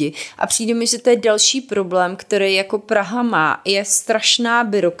ty lidi. A přijde mi, že to je další problém, který jako Praha má, je strašná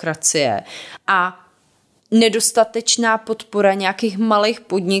byrokracie a nedostatečná podpora nějakých malých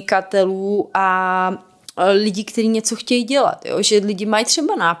podnikatelů a lidí, kteří něco chtějí dělat. Jo? Že lidi mají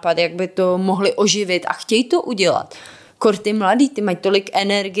třeba nápad, jak by to mohli oživit a chtějí to udělat. Ty mladí, ty mají tolik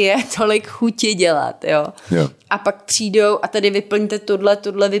energie, tolik chutě dělat, jo. A pak přijdou a tady vyplňte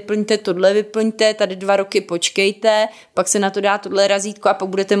vyplňte, tady 2 roky počkejte, pak se na to dá tohle razítko a pak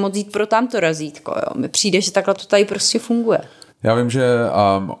budete moct jít pro tamto razítko, jo. Mi přijde, že takhle to tady prostě funguje. Já vím, že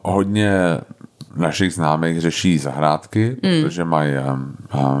hodně našich známých řeší zahrádky, protože mají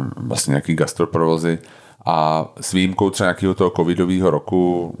vlastně nějaký gastroprovozy. A s výjimkou třeba nějakého toho covidového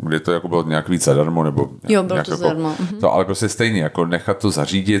roku, kdy to jako bylo nějak víc zadarmo, nebo bylo to jako zadarmo. To, ale prostě stejně, jako nechat to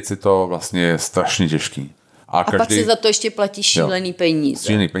zařídit si to vlastně je strašně těžký. A pak si za to ještě platíš šílený peníze.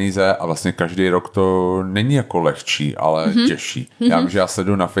 Šílený peníze a vlastně každý rok to není jako lehčí, ale těžší. Já vím, že já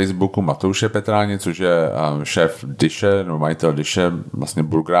sleduju na Facebooku Matouše Petráně, což je šéf Dyše, nebo majitel Dyše, vlastně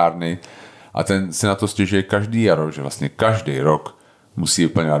burgerárny. A ten si na to stěžuje každý jaro, že vlastně každý rok musí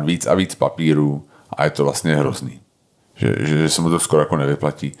vyplňovat víc a víc papírů. A je to vlastně hrozný. Že se mu to skoro jako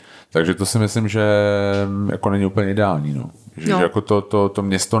nevyplatí. Takže to si myslím, že jako není úplně ideální. No. Že jako to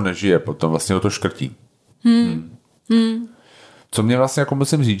město nežije, potom vlastně ho to škrtí. Co mě vlastně jako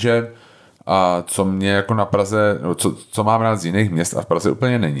musím říct, že co mě jako na Praze, co mám rád z jiných měst a v Praze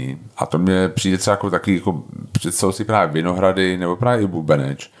úplně není. A to mě přijde třeba jako taky, jako představu si právě Vinohrady nebo právě i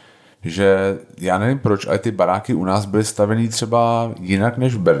Bubeneč, že já nevím proč, ale ty baráky u nás byly stavený třeba jinak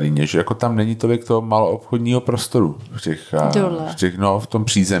než v Berlíně, že jako tam není tolik toho maloobchodního prostoru v tom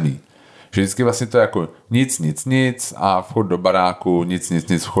přízemí. Že vždycky vlastně to je jako nic a vchod do baráku, nic,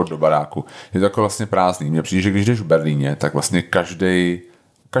 vchod do baráku. Je to jako vlastně prázdný. Mně přijde, že když jdeš v Berlíně, tak vlastně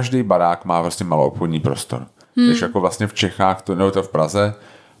každý barák má vlastně maloobchodní prostor. Když jako vlastně v Čechách, nebo to v Praze,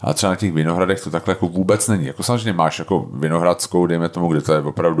 a třeba na těch Vinohradech to takhle jako vůbec není. Jako samozřejmě máš jako Vinohradskou, dejme tomu, kde to je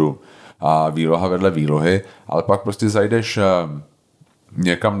opravdu výloha vedle výlohy, ale pak prostě zajdeš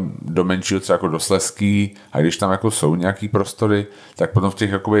někam do menšího, třeba jako do Slezský, a když tam jako jsou nějaký prostory, tak potom v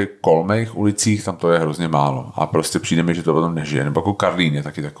těch jakoby kolmých ulicích tam to je hrozně málo. A prostě přijde mi, že to potom nežije. Nebo jako Karlín je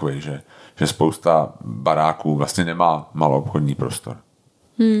taky takový, že spousta baráků vlastně nemá maloobchodní prostor.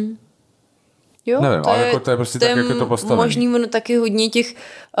 Jo, nevím, ale jako to je prostě tak, jak je to postavené. Možný, ono taky hodně těch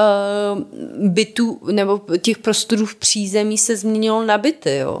bytů nebo těch prostorů v přízemí se změnilo na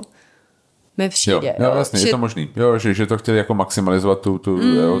byty, jo. Mi přijde. Jo, vlastně, je to možný. Jo, že to chtěli jako maximalizovat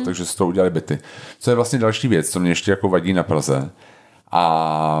jo, takže z toho udělali byty. Co je vlastně další věc, co mě ještě jako vadí na Praze.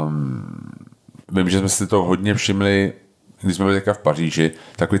 A vím, že jsme si to hodně všimli, když jsme byli teďka v Paříži,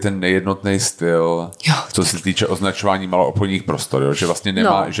 takový ten nejednotný styl, co se týče označování maloobchodních prostor, jo? Že vlastně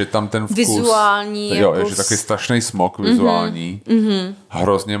nemá, že tam ten vkus... Vizuální. Jo, že takový strašný smog vizuální,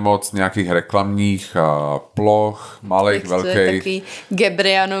 hrozně moc nějakých reklamních ploch, malých, velkých. To je takový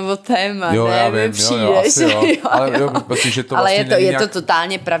Gebrianovo téma, jo, ne? Já vím, asi jo. Ale jo, prostě, že to ale vlastně je to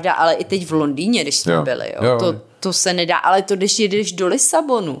totálně pravda, ale i teď v Londýně, když jsme byli, jo. To se nedá, ale to, když jedeš do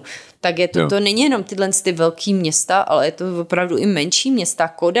Lisabonu, tak je to není jenom ty velký města, ale je to opravdu i menší města,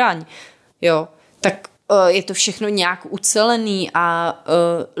 Kodaň, jo, tak je to všechno nějak ucelený a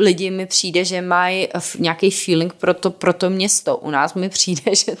lidi mi přijde, že mají nějaký feeling pro to město. U nás mi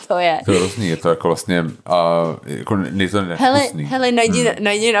přijde, že to je. To je hrozný, je to jako vlastně jako je to nevkusný. Hele,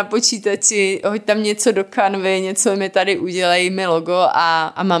 najdi na počítači, hoď tam něco do kanvy, něco mi tady udělej mi logo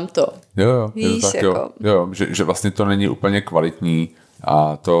a mám to. Jo, víš, tak, jako... jo, že vlastně to není úplně kvalitní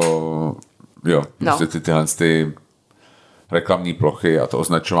a to, prostě tyhle reklamní plochy a to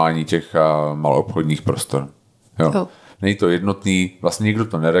označování těch maloobchodních prostor. Jo. Není to jednotný, vlastně nikdo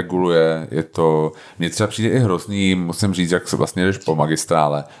to nereguluje, je to, mně třeba přijde i hrozný, musím říct, jak se vlastně jdeš po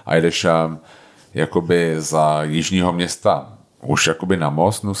magistrále a jdeš jakoby za jižního města, už jakoby na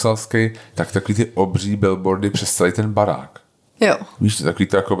most Nuselský, tak takový ty obří billboardy přes celý ten barák. Jo. Víš, takový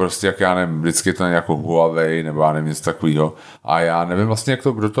to jako prostě, jak já nevím, vždycky to je jako Huawei, nebo já nevím, něco takového. A já nevím vlastně, jak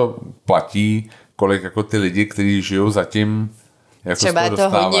to, kdo to platí, kolik jako ty lidi, kteří žijou zatím, jako třeba je to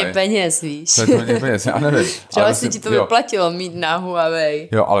hodně peněz, víš. To je to hodně peněz, já nevím. Třeba si ti to vyplatilo mít na Huawei.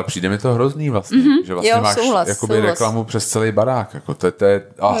 Jo, ale přijde mi to hrozný vlastně, že vlastně máš jakoby reklamu přes celý barák, jako to je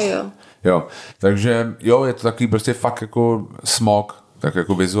jo. Takže je to takový prostě fakt jako smog, tak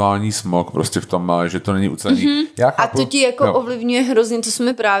jako vizuální smog prostě v tom, že to není ucelený. A to ti jako ovlivňuje hrozně, to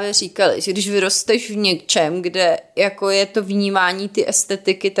jsme právě říkali, že když vyrosteš v něčem, kde jako je to vnímání ty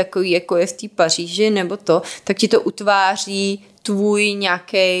estetiky takový, jako je v té Paříži nebo to, tak ti to utváří tvůj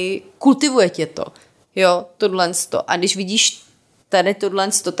nějaký, kultivuje tě to, jo, tohlensto. A když vidíš tady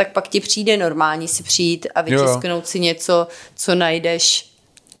tohlensto, tak pak ti přijde normální si přijít a vytisknout si něco, co najdeš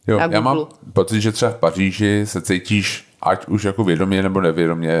na Google. Já mám pocit, že třeba v Paříži se cítíš ať už jako vědomě nebo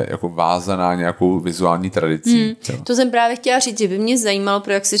nevědomě jako vázaná nějakou vizuální tradicí. To jsem právě chtěla říct, že by mě zajímalo,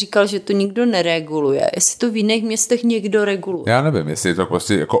 protože jak jsi říkal, že to nikdo nereguluje. Jestli to v jiných městech někdo reguluje. Já nevím, jestli je to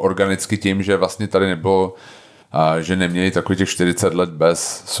prostě jako organicky tím, že vlastně tady nebylo, že neměli takových těch 40 let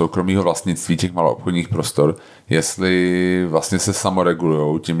bez soukromého vlastnictví těch maloobchodních prostor, jestli vlastně se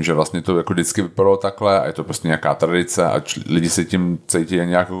samoregulujou tím, že vlastně to jako vždycky vypadalo takhle a je to prostě nějaká tradice a lidi se tím cítí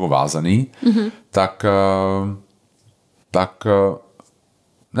nějak jako vázaný, tak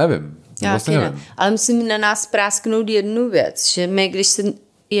nevím. Vlastně nevím. Ale musím na nás prásknout jednu věc, že my, když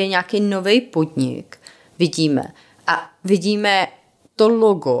je nějaký nový podnik, vidíme to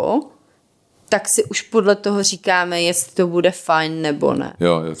logo, tak si už podle toho říkáme, jestli to bude fajn nebo ne.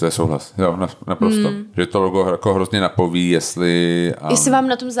 Jo, to je souhlas. Jo, naprosto. Že to logo jako hrozně napoví, jestli vám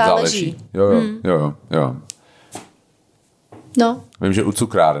na tom záleží. Jo. No. Vím, že u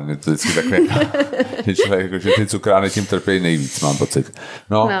cukráren je to vždycky takové, že ty cukrárny tím trpějí nejvíc, mám pocit.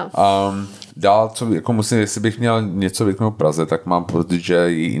 Dál, co jako musím, jestli bych měl něco vytknout Praze, tak mám pocit, že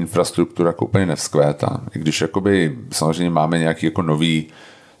její infrastruktura jako úplně nevzkvétá. I když jakoby, samozřejmě máme nějaký jako nový,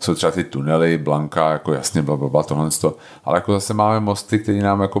 jsou třeba ty tunely, Blanka, jako jasně, blablabla, tohle, ale jako zase máme mosty, které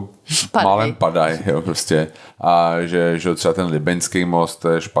nám jako málem padají, jo, prostě. A že třeba ten Libeňský most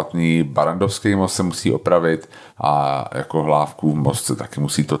je špatný, Barandovský most se musí opravit a jako Hlávkův most se taky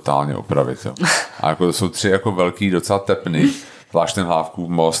musí totálně opravit, jo. A jako to jsou 3 jako velký docela tepny, zvlášť ten Hlávkův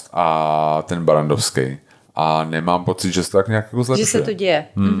most a ten Barandovský. A nemám pocit, že se to tak nějak jako zlepšuje. Že se to děje.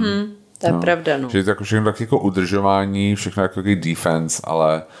 To je pravda, no. Že je to jako všechno tak jako udržování, všechno jako defense,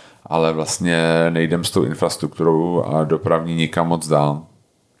 ale vlastně nejdem s tou infrastrukturou a dopravní nikam moc dál.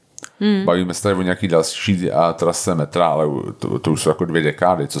 Bavíme se tady o nějaký další trase metra, ale to už jsou jako 2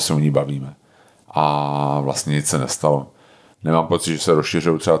 dekády, co se o ní bavíme. A vlastně nic se nestalo. Nemám pocit, že se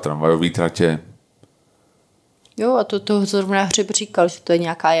rozšiřují třeba tramvajové tratě Jo, a toho zrovna Hřib říkal, že to je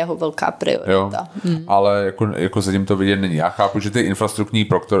nějaká jeho velká priorita. Jo, ale jako zatím to vidět není. Já chápu, že ty infrastrukturní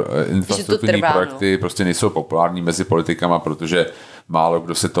projekty prostě nejsou populární mezi politikama, protože málo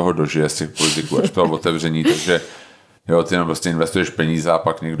kdo se toho dožije z těch politiků až toho otevření, takže jo, ty jenom prostě investuješ peníze a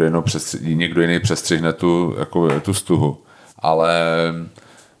pak někdo jiný přestřihne tu stuhu. Ale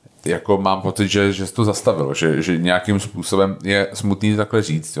jako mám pocit, že se to zastavilo, že nějakým způsobem je smutný takhle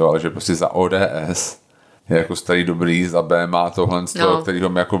říct, jo, ale že prostě za ODS je jako starý dobrý, za B má tohle, kterýho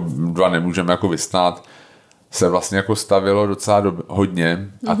my jako dva nemůžeme jako vystát, se vlastně jako stavilo docela hodně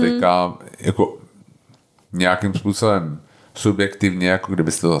a teďka jako nějakým způsobem subjektivně, jako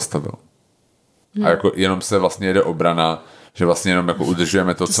kdyby se to zastavilo. A jako jenom se vlastně jede obrana, že vlastně jenom jako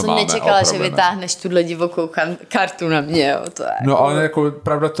udržujeme to, co máme. To jsem nečekala, že vytáhneš tuhle divokou kartu na mě, jo. To je no jako... ale jako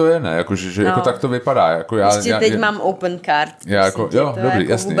pravda to je, ne, jako, že jako tak to vypadá. Jako já teď mám open card. Já jako, jo, dobrý,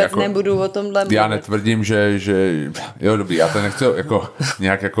 jako jasný. Vůbec jako, nebudu o tomhle mluvit. Já netvrdím, že jo, dobrý, já to nechci jako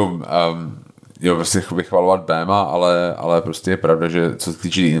nějak jako prostě vychvalovat Béma, ale prostě je pravda, že co se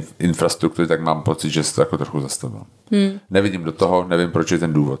týče infrastruktury, tak mám pocit, že se to jako trochu zastavilo. Nevidím do toho, nevím, proč je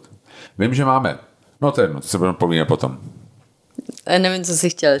ten důvod. Vím, že máme, no to je jedno, to se budeme povídat potom. Nevím, co jsi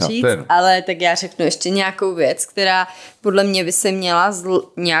chtěl říct, ale tak já řeknu ještě nějakou věc, která podle mě by se měla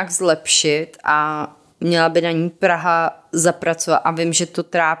nějak zlepšit a měla by na ní Praha zapracovat a vím, že to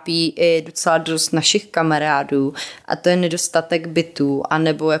trápí i docela dost našich kamarádů a to je nedostatek bytů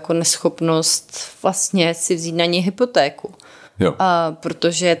anebo jako neschopnost vlastně si vzít na ně hypotéku. Jo.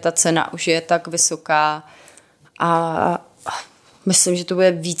 Protože ta cena už je tak vysoká a myslím, že to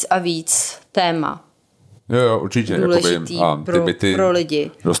bude víc a víc téma. Jo, určitě. Důležitý ty byty pro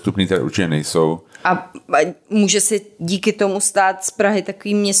lidi. Dostupný tady určitě nejsou. A může si díky tomu stát z Prahy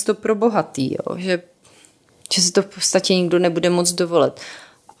takový město pro bohatý, jo? Že si to v podstatě nikdo nebude moc dovolit.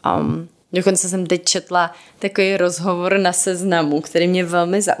 Dokonce jsem teď četla takový rozhovor na Seznamu, který mě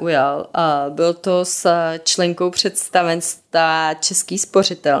velmi zaujal. Byl to s členkou představenstva Český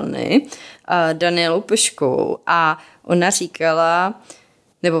spořitelny Danielou Peškou a ona říkala,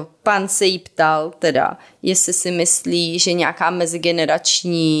 nebo pan se jí ptal teda, jestli si myslí, že nějaká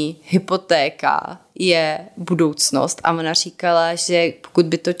mezigenerační hypotéka je budoucnost a ona říkala, že pokud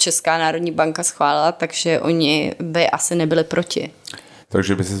by to Česká národní banka schválila, takže oni by asi nebyli proti.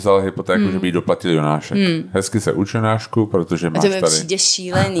 Takže by si vzal hypotéku, že by jí doplatil Jonášek. Hezky se uč, Jonášku, protože máš tady... To mi přijde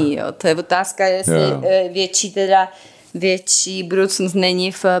šílený, jo. To je otázka, jestli větší budoucnost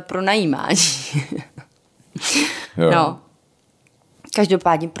není v pronajímání. No.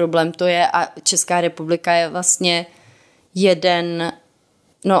 Každopádně problém to je a Česká republika je vlastně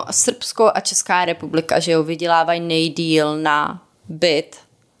Srbsko a Česká republika, že jo, vydělávají nejdýl na byt,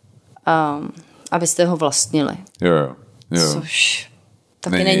 abyste ho vlastnili. Jo. Což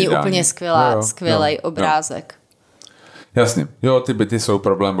taky není úplně skvělej obrázek. Jasně. Jo, ty byty jsou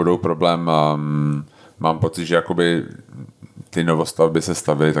problém, budou problém. Mám pocit, že jakoby ty novostavby se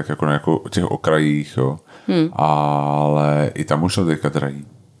stavily tak jako na těch okrajích, jo. Ale i tam už jsou teďka drahý.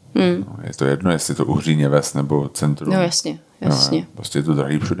 No, je to jedno, jestli to Uhříně Ves nebo centrum. No jasně. No, prostě je to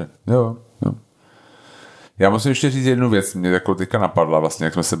drahý všude. Jo. Já musím ještě říct jednu věc, mě jako teďka napadla, vlastně,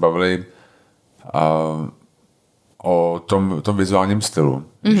 jak jsme se bavili o tom vizuálním stylu.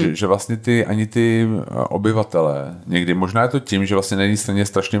 Že vlastně ani ty obyvatelé, někdy možná je to tím, že vlastně není stejně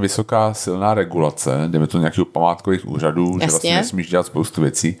strašně vysoká silná regulace, jdeme to nějakých památkových úřadů, jasně. Že vlastně nesmíš dělat spoustu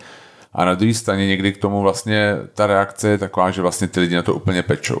věcí. A na druhé straně někdy k tomu vlastně ta reakce je taková, že vlastně ty lidi na to úplně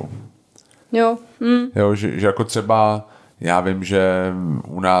pečou. Jo. Jo, že jako třeba já vím, že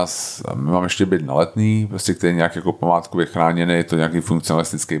u nás mám ještě byt na Letný, prostě který je nějak jako památkově chráněný, je to nějaký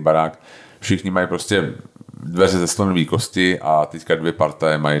funkcionalistický barák. Všichni mají prostě dveře ze slonové kosti a teďka 2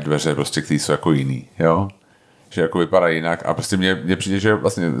 partaje mají dveře prostě, které jsou jako jiný, jo? Že jako vypadají jinak a prostě mně přijde, že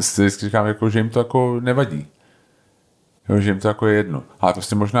vlastně si říkám, jako, že jim to jako nevadí. Jo, že jim to jako je jedno. Ale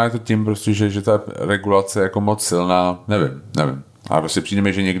prostě možná je to tím prostě, že ta regulace je jako moc silná, nevím. Ale prostě přijde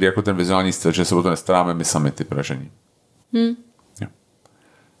mi, že někdy jako ten vizuální styl, že se o to nestaráme my sami, ty Pražani. Jo.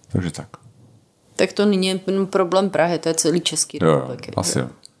 Takže tak. Tak to není jen problém Prahy, to je celý Český republiky. Asi jo.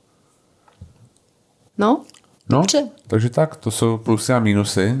 No, dobře. Takže tak, to jsou plusy a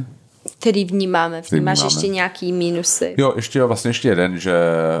mínusy. Který vnímáme. Vnímáš ještě nějaký mínusy? Jo, ještě jeden, že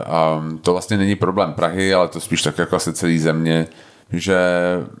to vlastně není problém Prahy, ale to spíš tak jako asi celý země, že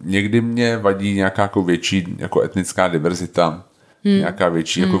někdy mě vadí nějaká jako větší jako etnická diverzita, nějaká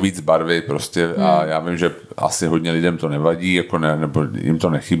větší jako víc barvy prostě a já vím, že asi hodně lidem to nevadí, jako nebo jim to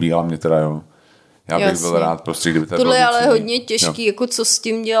nechybí, ale mě teda jo. Já bych byl rád prostě, kdyby to tohle je ale hodně těžký, jako co s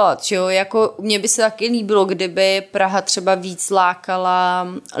tím dělat, jo? Jako mně by se taky líbilo, kdyby Praha třeba víc lákala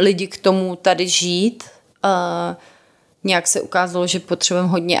lidi k tomu tady žít nějak se ukázalo, že potřebujeme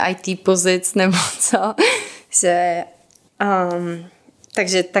hodně IT pozic nebo co, že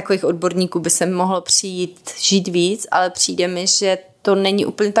takže takových odborníků by se mohlo přijít žít víc, ale přijde mi, že to není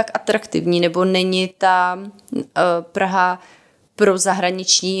úplně tak atraktivní, nebo není ta Praha pro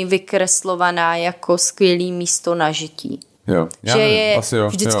zahraniční vykreslovaná jako skvělý místo na žití. Jo, že je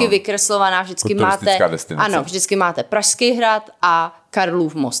vždycky vykreslovaná, vždycky máte Pražský hrad a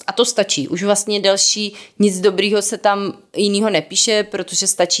Karlův most. A to stačí. Už vlastně další nic dobrýho se tam jinýho nepíše, protože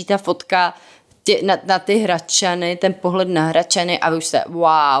stačí ta fotka na ty Hradčany, ten pohled na Hradčany a vy už jste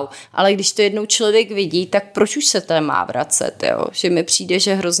wow. Ale když to jednou člověk vidí, tak proč už se to má vracet? Jo? Že mi přijde,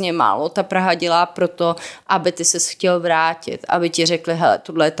 že hrozně málo ta Praha dělá proto, aby ty ses chtěl vrátit, aby ti řekli, hele,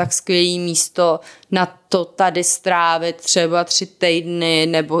 tohle je tak skvělý místo na to tady strávit třeba 3 týdny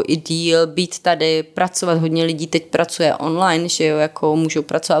nebo i díl, být tady, pracovat. Hodně lidí teď pracuje online, že jo, jako můžou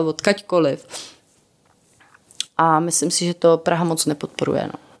pracovat odkaďkoliv. A myslím si, že to Praha moc nepodporuje,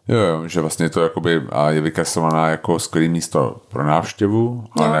 no. Jo, že vlastně to jakoby je vykreslovaná jako skvělé místo pro návštěvu,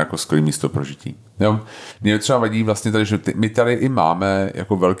 ale ne jako skvělé místo pro žití. Jo. Mě třeba vadí vlastně tady, že my tady i máme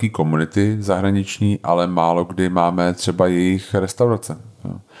jako velký komunity zahraniční, ale málo kdy máme třeba jejich restaurace.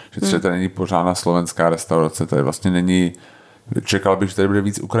 Jo. Že třeba tady není pořádná slovenská restaurace, tady vlastně není, čekal bych, že tady bude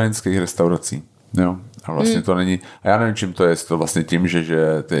víc ukrajinských restaurací. Jo. A vlastně to není, a já nevím, čím to je vlastně tím,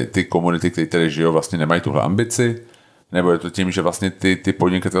 že ty komunity, které tady žijou, vlastně nemají tuhle ambici, nebo je to tím, že vlastně ty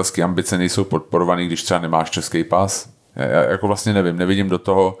podnikatelské ambice nejsou podporované, když třeba nemáš český pas. Já jako vlastně nevím, nevidím do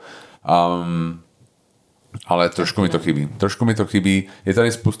toho, ale trošku mi to chybí. Je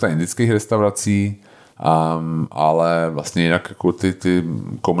tady spousta indických restaurací, ale vlastně jinak jako ty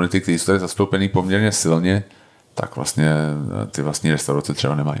komunity, které jsou tady zastoupený poměrně silně, tak vlastně ty vlastní restaurace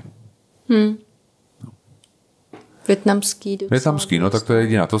třeba nemají. Vietnamský, no tak to je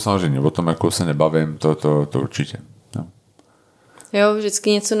jediná, to samozřejmě, o tom jako se nebavím, to určitě. Jo,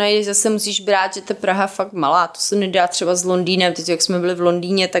 vždycky něco najdeš, zase musíš brát, že ta Praha fakt malá, to se nedá třeba s Londýnem, teď jak jsme byli v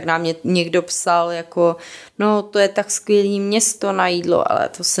Londýně, tak nám někdo psal jako, no to je tak skvělý město na jídlo, ale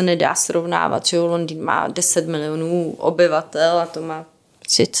to se nedá srovnávat, že jo, Londýn má 10 milionů obyvatel a to má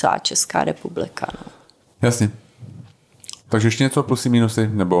celá Česká republika, no. Jasně. Takže ještě něco plusy, minusy,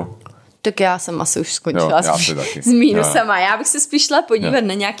 nebo... Tak já jsem asi už skončila s mínusama. Já bych se spíš šla podívat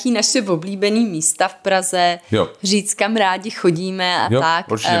na nějaký naše oblíbený místa v Praze, říct, kam rádi chodíme a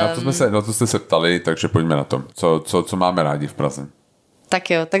tak. Určitě, na to jste se ptali, takže pojďme na to. Co máme rádi v Praze? Tak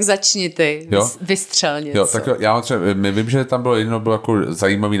jo, tak začni ty, vystřel něco. Jo, tak já třeba, vím, že tam bylo jako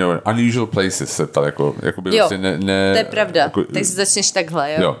zajímavý, unusual places se ptal, jako by jo, vlastně to je pravda, jako, tak si začneš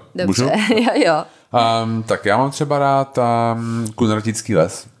takhle, jo? Dobře. Můžu? jo. Tak já mám třeba rád Kunratický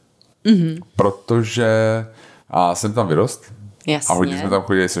les. Protože jsem tam vyrost. Jasně. A hodně jsme tam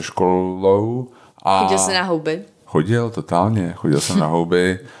chodili se školou. Chodil jsi na houby? Chodil jsem na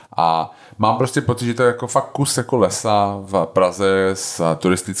houby a mám prostě pocit, že to je jako fakt kus jako lesa v Praze s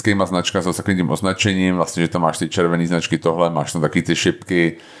turistickýma značkami, s takovým tím označením, vlastně, že tam máš ty červený značky tohle, máš tam taky ty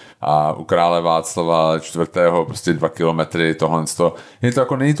šipky a u Krále Václava 4. prostě 2 kilometry, tohle. Je to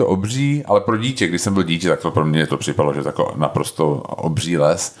jako, není to obří, ale pro dítě, když jsem byl dítě, tak to pro mě to připadalo, že to jako naprosto obří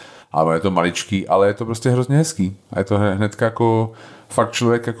les. Ale je to maličký, ale je to prostě hrozně hezký. A je to hnedka jako fakt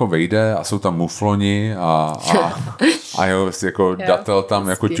člověk jako vejde a jsou tam mufloni a jo, vlastně jako datel tam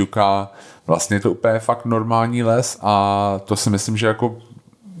jako ťuká. Vlastně je to úplně fakt normální les a to si myslím, že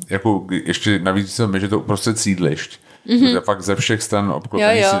jako ještě navíc že je to uprostřed sídlišť. To je fakt ze všech stran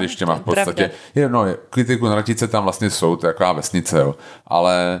obklopený sídlištěma v podstatě. Ty Kunratice tam vlastně jsou, to je taková vesnice, jo.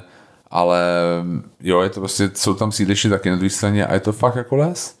 Ale jo, je to prostě, jsou tam sídliště taky na druhé straně a je to fakt jako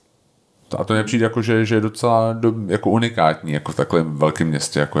les. A to nepřijde jako, že je docela jako unikátní, jako v takovém velkém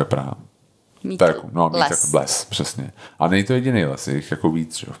městě, jako je Praha. Mít les. Jako les, přesně. A není to jediný les, je jich jako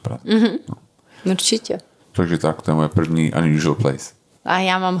víc, že v Praze. Určitě. Takže tak, to je moje první unusual place. A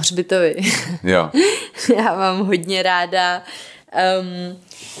já mám hřbitovy. Jo. Já mám hodně ráda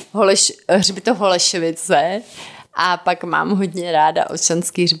hřbitov Holešovice a pak mám hodně ráda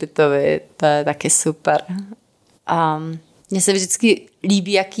Olšanský hřbitovy, to je taky super. Mně se vždycky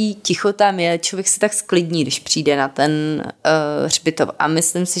líbí, jaký ticho tam je. Člověk se tak sklidní, když přijde na ten hřbitov. A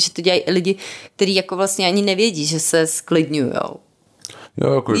myslím si, že to dělají i lidi, kteří jako vlastně ani nevědí, že se sklidňujou.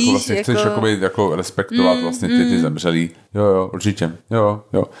 Jo, jako vlastně chceš jako respektovat vlastně ty zemřelý. Jo, určitě.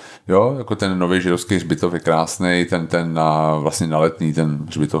 Jo, jako ten nový židovský hřbitov je krásný, ten vlastně na Letný, ten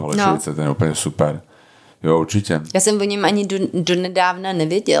hřbitov Holešovice, ten je úplně super. Jo, určitě. Já jsem o něm ani do nedávna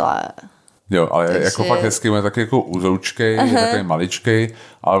nevěděla. Jo, ale takže... jako fakt hezký, je taky jako uzoučkej, je takový maličkej,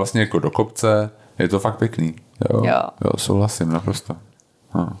 ale vlastně jako do kopce, je to fakt pěkný. Jo, souhlasím naprosto.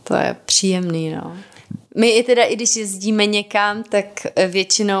 To je příjemný, no. My i teda, i když jezdíme někam, tak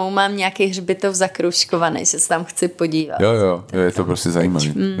většinou mám nějaký hřbitov zakroužkovaný, že se tam chci podívat. Jo, je to prostě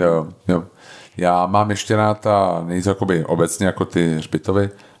zajímavý. Jo. Já mám ještě rád, nejde jakoby obecně jako ty hřbitovy,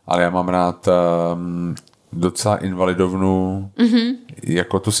 ale já mám rád docela invalidovnu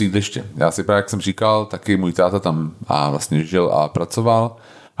jako to sídliště. Já si právě, jak jsem říkal, taky můj táta tam vlastně žil a pracoval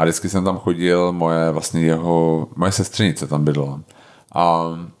a vždycky jsem tam chodil, moje sestřenice tam bydlela. A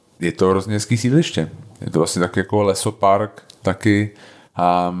je to hrozně hezký sídliště. Je to vlastně tak jako lesopark, taky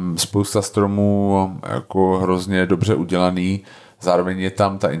spousta stromů, jako hrozně dobře udělaný. Zároveň je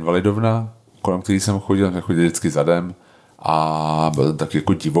tam ta invalidovna, kolem který jsem chodil vždycky zadem a byl tak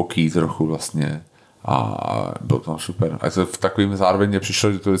jako divoký trochu vlastně a byl tam super. A to v takovým zároveň mě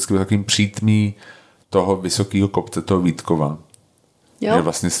přišlo, že to vždycky byl takovým přítmí toho vysokého kopce, toho Vítkova. Jo. Že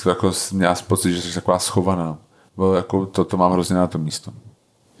vlastně jako měla pocit, že jsi taková schovaná. Bylo jako to mám hrozně na to místo.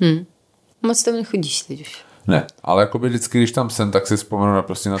 Moc tam nechodíš teď už. Ne, ale jako by vždycky, když tam jsem, tak si vzpomenu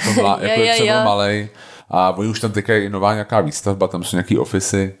prostě na to, jako jak jsem byl malej a oni už tam teďka je i nová nějaká výstavba, tam jsou nějaký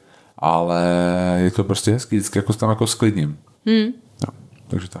ofisy, ale je to prostě hezký, vždycky jako tam jako sklidním. No,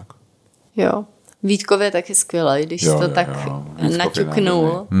 takže tak. Jo. Vítkov je taky skvělý, když to tak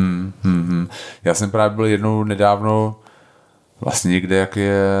naťuknul. Já jsem právě byl jednou nedávno vlastně někde, jak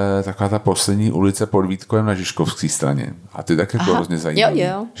je taková ta poslední ulice pod Vítkovem na Žižkovské straně. A ty taky jako hrozně zajímavý.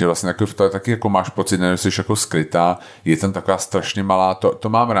 Jo. Že vlastně jako, taky jako máš pocit, že jsi jako skrytá, je tam taková strašně malá, to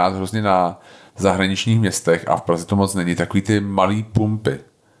mám rád hrozně na zahraničních městech a v Praze to moc není, takový ty malý pumpy.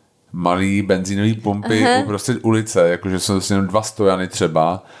 Malý benzínový pumpy uprostřed ulice, jakože jsou vlastně jenom 2 stojany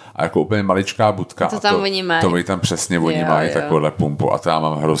třeba a jako úplně maličká budka. To tam oni mají. To oni tam přesně oni mají takovouhle pumpu a to já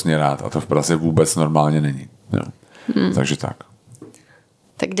mám hrozně rád a to v Praze vůbec normálně není. Jo. Takže tak.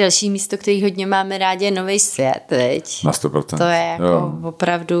 Tak další místo, který hodně máme rádi, je Nový Svět, veď? Na 100%. To je jako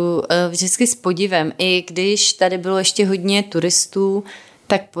opravdu vždycky s podivem. I když tady bylo ještě hodně turistů,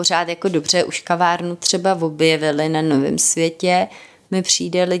 tak pořád jako dobře už kavárnu třeba objevili na Novém Světě. Mi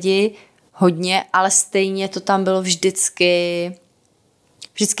přijde lidi hodně, ale stejně to tam bylo vždycky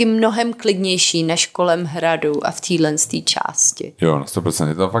mnohem klidnější než kolem hradu a v téhle části. Jo, na 100%.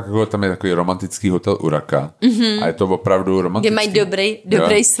 Je to fakt jako, tam je takový romantický hotel Uraka a je to opravdu romantický. Kde mají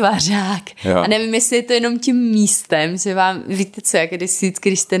dobrý svařák. Jo. A nevím, jestli je to jenom tím místem, že vám, víte co, jak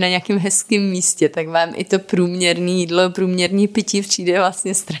když jste na nějakém hezkém místě, tak vám i to průměrné jídlo, průměrné pití přijde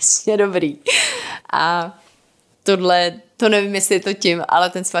vlastně strašně dobrý. A tohle, to nevím, jestli je to tím, ale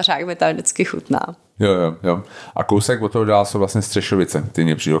ten svařák mi tam vždycky chutná. Jo. A kousek od toho dál jsou vlastně Střešovice. Ty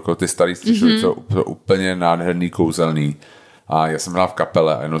mě přijde jako ty starý Střešovice, to úplně nádherný, kouzelný. A já jsem hrál v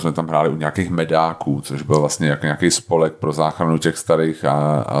kapele a jednou jsme tam hráli u nějakých medáků, což byl vlastně jako nějaký spolek pro záchranu těch starých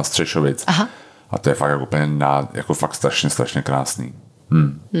a Střešovic. Aha. A to je fakt jako úplně jako fakt strašně krásný.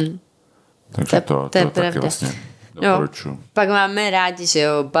 Takže to taky vlastně doporučuji. Pak máme rádi, že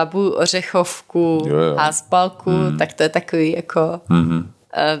jo, Babu, Ořechovku, Háspalku, tak to je takový jako...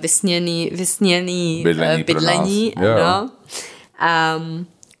 vysněný bydlení ano.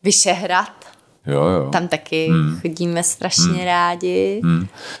 Vyšehrad. Jo. Tam taky chodíme strašně rádi.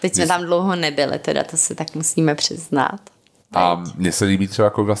 Teď jsme tam dlouho nebyli, teda to si tak musíme přiznat. A mně se líbí třeba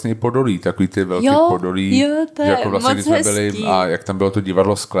jako vlastně i Podolí, takový ty velký Podolí, to je jako vlastně, moc když jsme byli a jak tam bylo to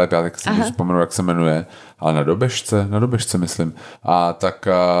divadlo Sklep, já tak si vzpomenu, jak se jmenuje, ale na Dobešce myslím. A tak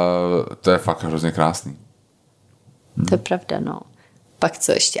to je fakt hrozně krásný. To je pravda, no. Pak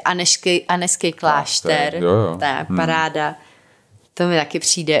co ještě? Anešský klášter. To je paráda. To mi taky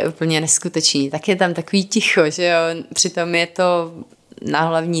přijde úplně neskutečný. Tak je tam takový ticho, že jo. Přitom je to na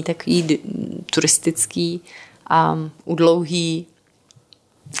hlavní takový turistický a udlouhý.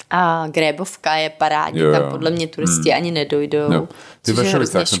 A Grébovka je parádní. Tam podle mě turisti ani nedojdou. Jo. Ty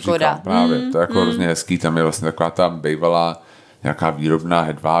Vršovice, jak jsem říkal, právě. To je jako hrozně hezký. Tam je vlastně taková ta bejvalá nějaká výrobná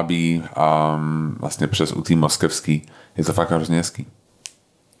hedvábí a vlastně přes u té moskevský. Je to fakt hrozně hezký.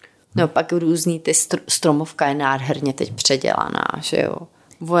 No pak různý ty stromovka je nádherně teď předělaná, že jo.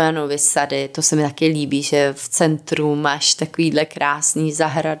 Vojanovy sady, to se mi taky líbí, že v centru máš takovýhle krásný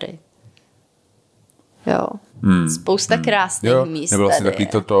zahrady. Jo. Spousta krásných míst. Nebo vlastně takový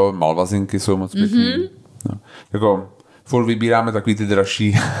to malvazinky jsou moc pěkný. No. Jako furt vybíráme takový ty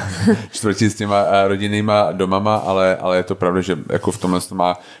dražší čtvrti s těma rodinnýma domama, ale je to pravda, že jako v tomhle to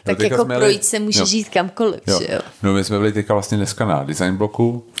má... Tak jako projít se může žít kamkoliv, že jo? No my jsme byli teďka vlastně dneska na design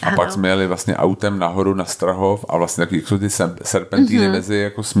bloku a pak jsme jeli vlastně autem nahoru na Strahov a vlastně takový jsou ty serpentíny mezi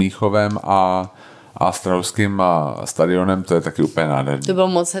jako Smíchovem a Strahovským a stadionem, to je taky úplně nádherný. To bylo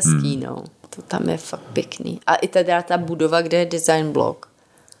moc hezký, no. To tam je fakt pěkný. A i teda ta budova, kde je design blok,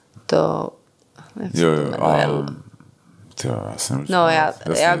 to... Jo. Já jsem no,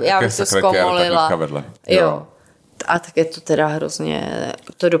 já bych to zkomolila. Jo. A tak je to teda hrozně,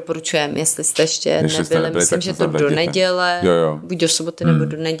 to doporučujem, jestli jste ještě nebyli, myslím, že to do neděle, buď do soboty nebo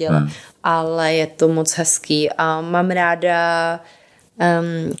do neděle, ale je to moc hezký a mám ráda,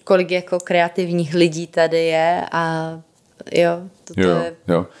 kolik jako kreativních lidí tady je a to je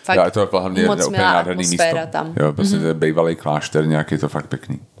fakt to hlavně moc úplně nádherný místo. Tam. Jo, prostě to je bývalý klášter nějaký, to fakt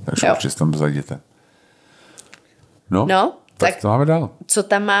pěkný, takže určitě tam zajděte. No, tak to máme dál. Co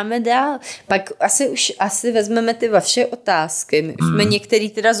tam máme dál? Pak asi vezmeme ty vaše otázky. My jsme některý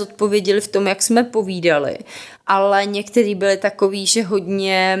teda zodpověděli v tom, jak jsme povídali, ale některý byli takový, že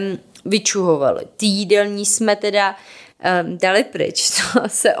hodně vyčuhovali. Ty jídelní jsme teda dali pryč, to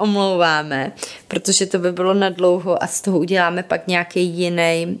se omlouváme, protože to by bylo nadlouho a z toho uděláme pak nějaký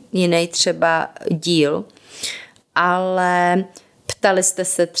jiný třeba díl. Ale ptali jste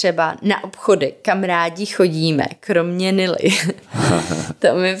se třeba na obchody, kam rádi chodíme, kromě Nily.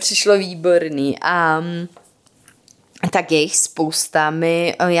 To mi přišlo výborný. A tak je jich spousta.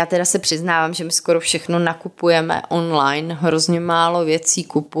 Já teda se přiznávám, že my skoro všechno nakupujeme online, hrozně málo věcí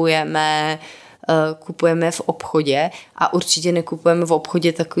kupujeme v obchodě a určitě nekupujeme v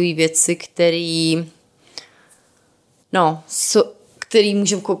obchodě takové věci, který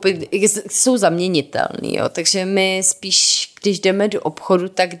můžeme koupit, jsou zaměnitelný, jo. Takže my spíš, když jdeme do obchodu,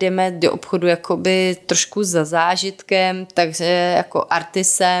 tak jdeme do obchodu jakoby trošku za zážitkem, takže jako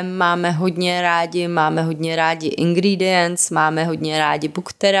artisem máme hodně rádi ingredients, máme hodně rádi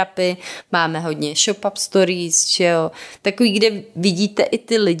book therapy, máme hodně shop-up stories, že jo. Takový, kde vidíte i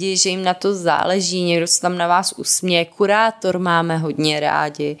ty lidi, že jim na to záleží, někdo se tam na vás usměje, kurátor máme hodně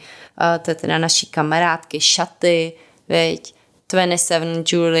rádi, to je teda naší kamarádky, šaty, veď, 27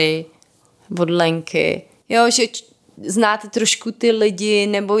 Julie od Lenky. Jo, že znáte trošku ty lidi,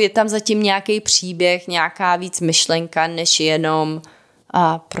 nebo je tam zatím nějaký příběh, nějaká víc myšlenka, než jenom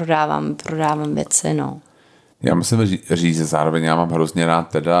prodávám věci, no. Já musím říct, že zároveň já mám hrozně rád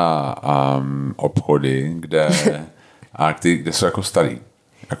teda obchody, kde jsou jako starý.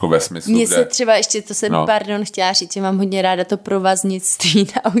 Jako ve smyslu, mně se třeba ještě, chtěla říct, že mám hodně ráda to provaznictví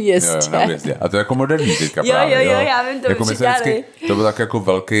na ujezdě. Jo, na ujezdě. A to je jako moderní teďka právě. Jo, já vím, to jako vždycky, to byl tak jako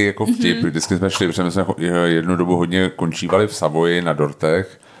velký jako vtip, vždycky jsme šli, protože my jsme jednu dobu hodně končívali v Savoji na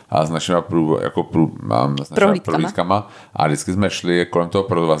dortech a s našimi prohlídkama a vždycky jsme šli kolem toho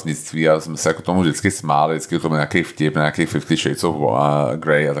provaznictví a jsme se jako tomu vždycky smáli, vždycky to byl nějaký vtip, nějaký 50 Shades of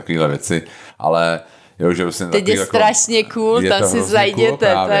Grey a takovéhle věci, ale jo, že vlastně teď je jako, strašně cool, tam si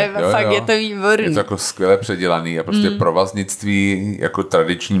zajděte, cool, to je fakt je to výborný. Je to jako skvěle předělaný a prostě provaznictví jako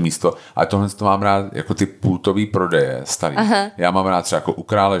tradiční místo a tohle to mám rád jako ty pultový prodeje starý. Aha. Já mám rád třeba jako u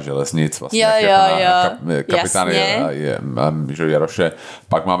Krále železnic vlastně, kapitán Jaroše,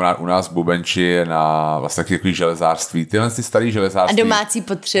 pak mám rád u nás Bubenči na vlastně takový železářství, tyhle ty starý železářství.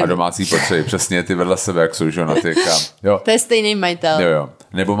 A domácí potřeby, přesně ty vedle sebe, jak jsou, že no, ty jo. To je stejný majitel. Jo.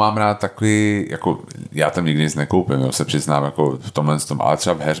 Nebo mám rád takový, jako já tam nikdy nic nekoupím, jo, se přiznám, jako v tomhle tom, ale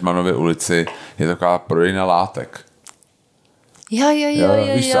třeba v Heřmanově ulici je taková prodejna látek. Jo.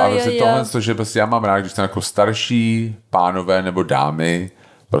 Víš co, a prostě tohle, že prostě já mám rád, když tam jako starší pánové nebo dámy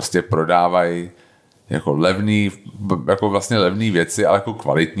prostě prodávají jako vlastně levný věci, ale jako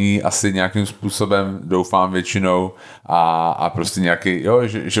kvalitní, asi nějakým způsobem doufám většinou a prostě nějaký, jo,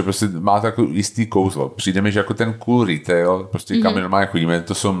 že prostě má takový jistý kouzlo. Přijde mi, že jako ten cool retail, prostě kam normálně chodíme,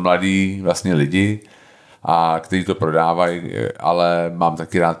 to jsou mladí vlastně lidi, a kteří to prodávají, ale mám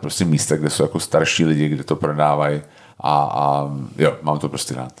taky rád prostě místa, kde jsou jako starší lidi, kde to prodávají a jo, mám to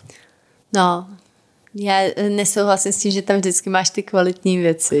prostě rád. No, já nesouhlasím s tím, že tam vždycky máš ty kvalitní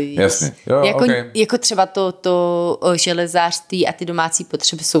věci. Jasně. Jo, jako třeba to železářství a ty domácí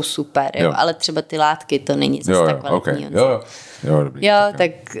potřeby jsou super, jo, ale třeba ty látky, to není zase tak kvalitní. Jo, dobrý. Jo,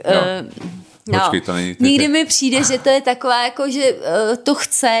 tak... No, počkej, to není nikdy mi přijde, že to je taková, jako, že to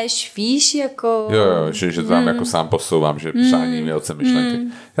chceš, víš, jako... Jo, že to tam jako sám posouvám, že přání mi oce myšlenky.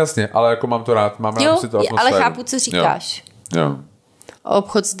 Jasně, ale jako mám to rád, mám rád si to atmosféru. Ale chápu, co říkáš. Jo.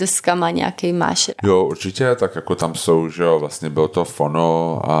 Obchod s deskama nějaký máš rád. Jo, určitě, tak jako tam jsou, že jo, vlastně bylo to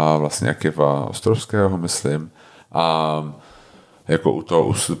Fono a vlastně Jakiva Ostrovského, myslím. A jako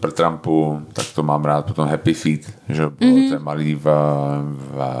u Supertrampu, tak to mám rád, potom Happy Feet, že bylo to malý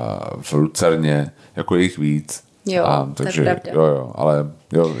v Lucerně, jako jich víc. Jo, takže, to je pravda. Jo, ale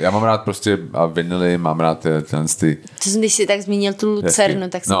jo, já mám rád prostě viny, mám rád ty... Když jsi tak zmínil tu Lucernu,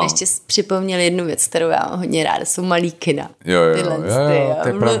 tak jsem ještě připomněl jednu věc, kterou já mám hodně ráda, jsou malý kina. Jo, to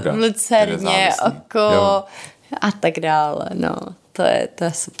je pravda. V Lucerně, oko a tak dále, no, to je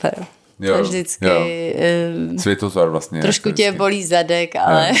super. Jo, to vždycky... Světozor vlastně. Trošku tě bolí zadek,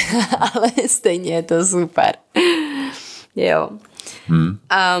 ale stejně je to super. Jo.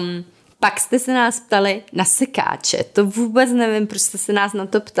 Pak jste se nás ptali na sekáče. To vůbec nevím, proč jste se nás na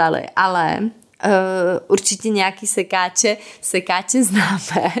to ptali, ale určitě nějaký sekáče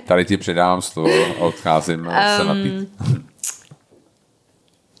známe. Tady ti předávám slovo a odcházím se napít.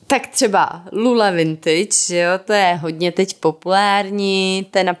 Tak třeba Lula Vintage, jo, to je hodně teď populární,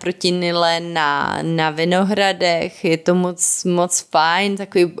 to je naproti Nile na Vinohradech, je to moc fajn,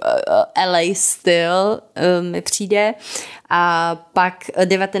 takový LA styl mi přijde. A pak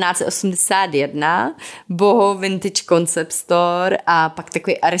 1981 Boho Vintage Concept Store a pak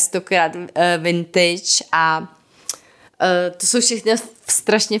takový Aristokrat Vintage a to jsou všechny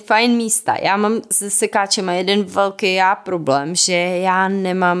strašně fajn místa. Já mám se sekáčema jeden velký problém, že já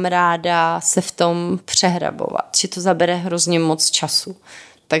nemám ráda se v tom přehrabovat, že to zabere hrozně moc času.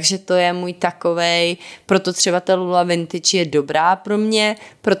 Takže to je můj takovej, proto třeba ta Lula Vintage je dobrá pro mě,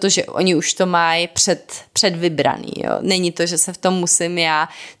 protože oni už to mají předvybraný. Jo? Není to, že se v tom musím já,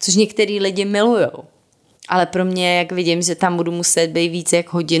 což některý lidi milujou. Ale pro mě, jak vidím, že tam budu muset být víc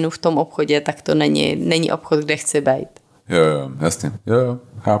jak hodinu v tom obchodě, tak to není obchod, kde chci být. Jo, jasně. Jo,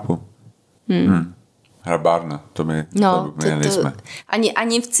 chápu. Hrabárna, to my nejsme.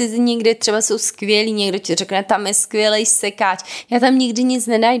 Ani v cizině, kde třeba jsou skvělí, někdo ti řekne, tam je skvělej sekáč. Já tam nikdy nic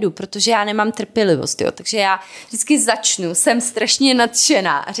nenajdu, protože já nemám trpělivost, jo. Takže já vždycky začnu, jsem strašně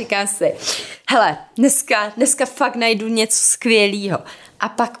nadšená a říkám si, hele, dneska fakt najdu něco skvělýho. A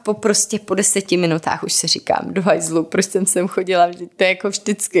pak po 10 minutách už si říkám, do hajzlu, proč jsem sem chodila, to je jako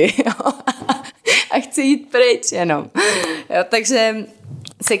vždycky, jo. A chci jít pryč jenom. Jo, takže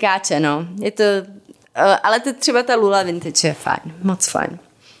sekáče, no. Je to, ale to třeba ta Lula Vintage je fajn, moc fajn.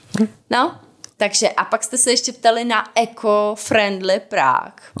 No, takže a pak jste se ještě ptali na eco-friendly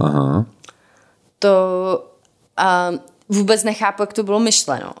Prague. Aha. To vůbec nechápu, jak to bylo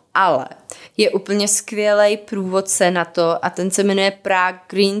myšleno, ale je úplně skvělej průvodce na to a ten se jmenuje Prague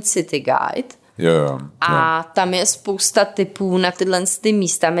Green City Guide. Yeah. A tam je spousta typů na tyhle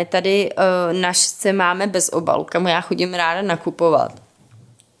místa. My tady našce máme bez obalu, kam já chodím ráda nakupovat.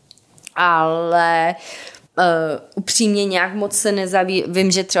 Ale upřímně nějak moc se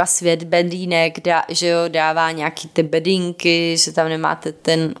vím, že třeba Svět bedínek že jo, dává nějaký ty bedínky, že tam nemáte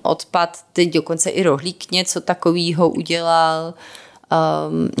ten odpad, teď dokonce i Rohlík něco takového udělal,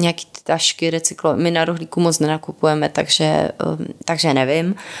 nějaký ty tašky recyklové, my na Rohlíku moc nenakupujeme, takže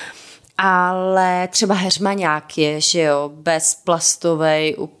nevím. Ale třeba heřmaňák je, že jo,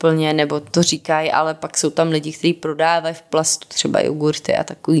 bezplastovej úplně, nebo to říkají, ale pak jsou tam lidi, kteří prodávají v plastu třeba jogurty a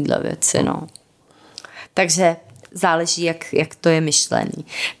takovýhle věci, no. Takže záleží, jak to je myšlený.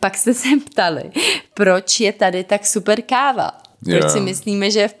 Pak jste se ptali, proč je tady tak super káva? Proč si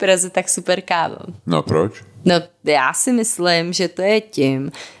myslíme, že je v Praze tak super káva? No proč? No já si myslím, že to je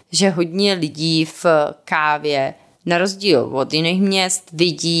tím, že hodně lidí v kávě na rozdíl od jiných měst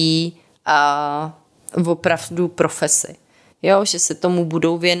vidí opravdu profesi. Jo, že se tomu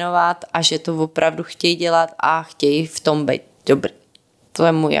budou věnovat a že to opravdu chtějí dělat a chtějí v tom být dobrý. To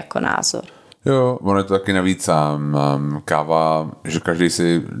je můj jako názor. Jo, ono je to taky navíc káva, že každý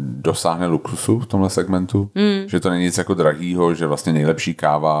si dosáhne luxusu v tomhle segmentu, že to není nic jako drahýho, že vlastně nejlepší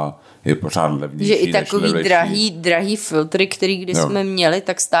káva je pořád levnější. Že i takový drahý filtry, který jsme měli,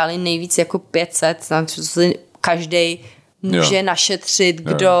 tak stály nejvíc jako 500, co si každý může našetřit,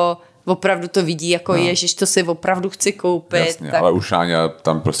 kdo opravdu to vidí, jako ježiš, to si opravdu chci koupit. Jasně, tak... ale u Šáňa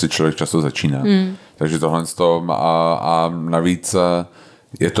tam prostě člověk často začíná. Takže tohle z toho a navíc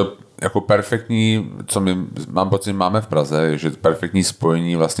je to jako perfektní, co my mám pocit, máme v Praze, že perfektní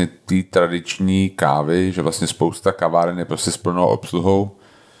spojení vlastně té tradiční kávy, že vlastně spousta kaváren je prostě s plnou obsluhou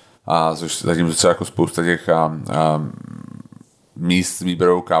a zatím třeba jako spousta těch míst s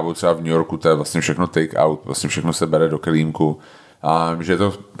výběrou kávu třeba v New Yorku, to je vlastně všechno take out, vlastně všechno se bere do kelímku a že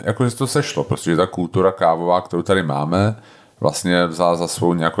to, jako, že to sešlo, prostě ta kultura kávová, kterou tady máme, vlastně vzala za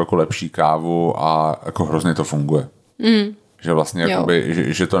svou nějakou jako lepší kávu a jako hrozně to funguje. Že vlastně jakoby,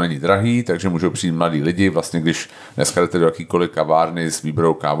 že to není drahý, takže můžou přijít mladí lidi, vlastně když dneska jdete do jakýkoliv kavárny s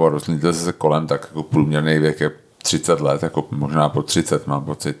výběrou kávu a rozlíte se kolem, tak jako průměrný věk je 30 let, jako možná po 30 mám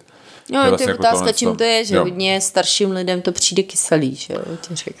pocit. No, vlastně to je otázka, čím to je, že hodně starším lidem to přijde kyselý, že jo,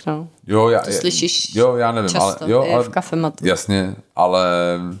 ti řeknou. To slyšíš já nevím, často, ale v kafematu. Jasně, ale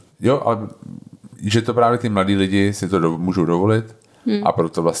že to právě ty mladí lidi si to můžou dovolit a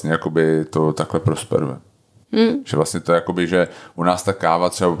proto vlastně jakoby to takhle prosperuje. Že vlastně to je jakoby, že u nás ta káva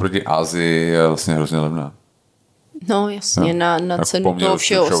třeba oproti Asii je vlastně hrozně levná. No jasně, na cenu toho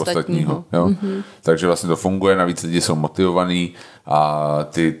všeho ostatního. Jo? Takže vlastně to funguje, navíc lidi jsou motivovaní a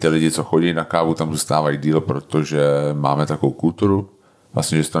ty lidi, co chodí na kávu, tam zůstávají díl, protože máme takovou kulturu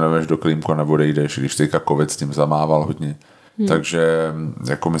vlastně, že si to neveš do klímku a odejdeš, když teďka covid s tím zamával hodně. Takže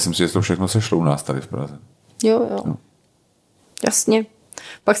jako myslím si, že to všechno sešlo u nás tady v Praze. Jo. Jasně.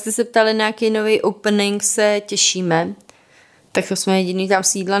 Pak jste se ptali, na jaký nový opening se těšíme. Tak to jsme jediný tam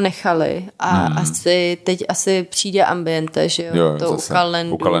sídla nechali a teď asi přijde ambiente, že jo? To zase,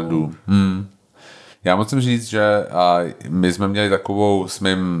 u kalendu. Já musím říct, že my jsme měli takovou s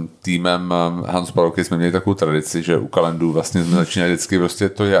mým týmem Honzou jsme měli takovou tradici, že u kalendu vlastně jsme začínali vždycky prostě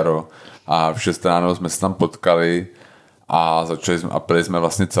to jaro a v 6 ráno jsme se tam potkali a pili jsme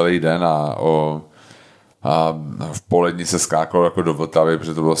vlastně celý den a v polední se skákalo jako do Vltavy,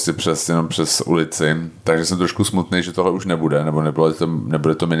 protože to bylo vlastně jenom přes ulici, takže jsem trošku smutný, že tohle už nebude, nebo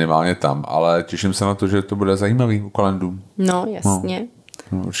nebude to minimálně tam, ale těším se na to, že to bude zajímavý u kalendu. No, jasně.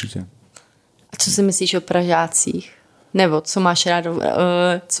 No, určitě. A co si myslíš o Pražácích? Nebo co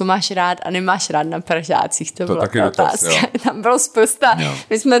máš rád a nemáš rád na Pražácích? To byla ta otázka. Tam bylo spousta. Jo.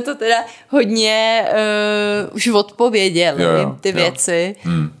 My jsme to teda hodně už odpověděli, ty věci.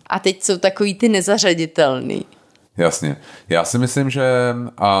 A teď jsou takový ty nezařaditelný. Jasně. Já si myslím, že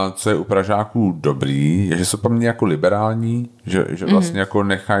co je u Pražáků dobrý, je, že jsou pro mě jako liberální, že vlastně jako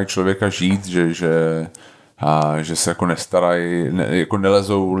nechají člověka žít, že se jako nestarají, jako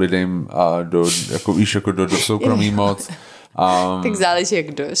nelezou lidem do soukromí moc. Tak záleží jak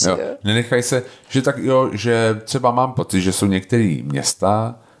kdo, jo. Nenechají se, že třeba mám pocit, že jsou některé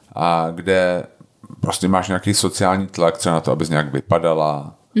města, kde prostě máš nějaký sociální tlak třeba na to, abys nějak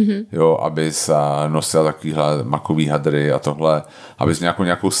vypadala, abys nosila takovýhle makový hadry a tohle, abys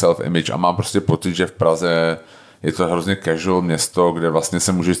nějakou self-image a mám prostě pocit, že v Praze je to hrozně casual město, kde vlastně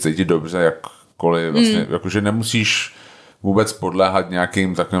se můžeš cítit dobře, vlastně, jakože nemusíš vůbec podléhat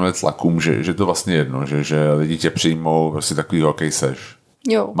nějakým takovým tlakům, že to vlastně jedno, že lidi tě přijmou prostě takový jaký seš.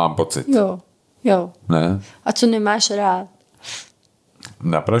 Jo. Mám pocit. Jo. Ne? A co nemáš rád?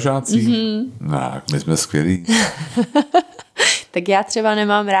 Na Pražácích? No, my jsme skvělí. Tak já třeba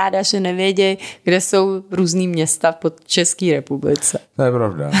nemám ráda, že nevědějí, kde jsou různý města pod České republice. To je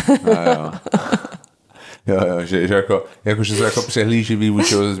pravda. Jo, že jsou jako přehlíživý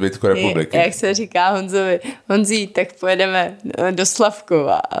vůči zbytku republiky. Jak se říká Honzovi, Honzí, tak pojedeme do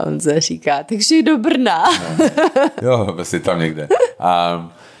Slavkova. A Honza říká, takže do Brna. Jo, vlastně tam někde.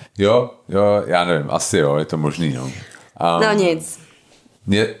 Jo, já nevím, asi je to možný. No nic.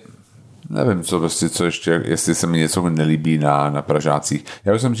 Nevím, co ještě, jestli se mi něco nelíbí na Pražácích.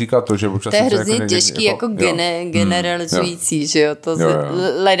 Já už jsem říkal to, že občas... To je hrozně těžký generalizující, že jo?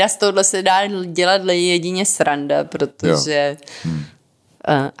 Leda z tohohle se dá dělat jedině sranda, protože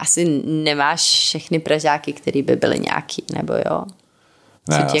asi nemáš všechny Pražáky, který by byly nějaký, nebo jo?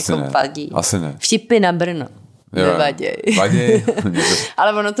 Ne, asi ne. Vadí. Asi ne. Vtipy na Brno. Vaděj.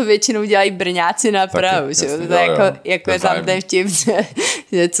 Ale ono to většinou dělají Brňáci na Prahu, že? To je jako je tam ten vtip,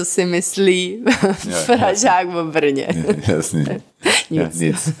 že co si myslí Pražák o Brně. Jasně.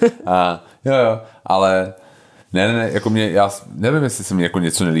 Nic. Ale ne, jako já nevím, jestli se mi jako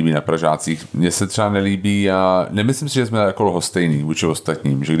něco nelíbí na Pražácích. Mně se třeba nelíbí a nemyslím si, že jsme jako lhostejný vůči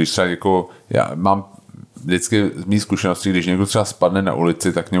ostatním, že když třeba jako já mám vždycky z mých zkušeností, když někdo třeba spadne na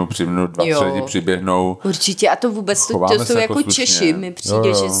ulici, tak k němu přiběhnou 2-3 lidi přiběhnou. Určitě a to vůbec to jsou jako Češi. Mi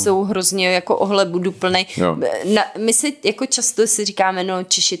přijde, že jsou hrozně jako ohlebuduplnej. My si jako často si říkáme, no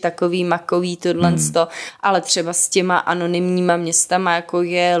Češi takový makový tohle, ale třeba s těma anonymníma městama, jako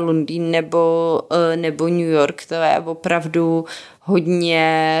je Londýn nebo New York, to je opravdu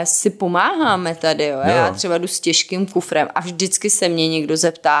hodně si pomáháme tady, jo. Já třeba jdu s těžkým kufrem a vždycky se mě někdo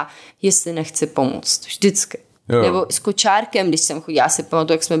zeptá, jestli nechci pomoct. Vždycky. Jo. Nebo s kočárkem, když jsem chodila, já si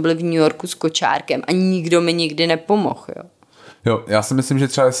pamatuju, jak jsme byli v New Yorku s kočárkem a nikdo mi nikdy nepomohl, jo. Jo, já si myslím, že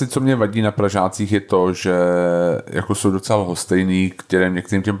třeba co mě vadí na Pražácích je to, že jako jsou docela hostejný k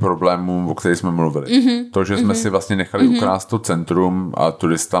některým těm problémům, o kterých jsme mluvili. To, že jsme si vlastně nechali ukrást to centrum a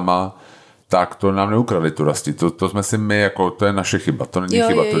turistama, tak to nám neukradli turisti. To jsme si my, jako to je naše chyba, to není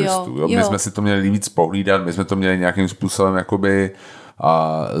chyba turistů. Jo? My jsme si to měli víc pohlídat, my jsme to měli nějakým způsobem jakoby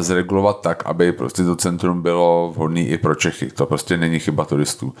zregulovat tak, aby prostě to centrum bylo vhodné i pro Čechy. To prostě není chyba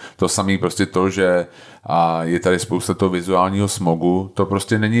turistů. To samé prostě to, že je tady spousta toho vizuálního smogu, to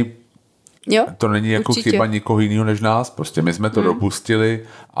prostě není to není jako chyba nikoho jiného než nás. Prostě my jsme to dopustili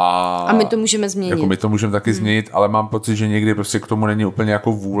a my to můžeme změnit. Jako my to můžeme taky změnit, ale mám pocit, že někdy prostě k tomu není úplně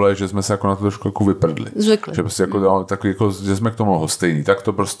jako vůle, že jsme se jako na to trošku jako vyprdli. Zvykli. Že prostě jako, tak jako, že jsme k tomu hostejní. Tak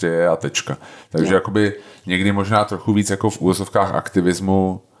to prostě je a tečka. Takže jakoby někdy možná trochu víc jako v úvozovkách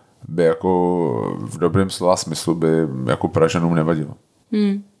aktivismu by jako v dobrém slova smyslu by jako Pražanům nevadilo.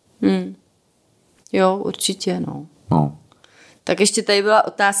 Jo, určitě, no. Tak ještě tady byla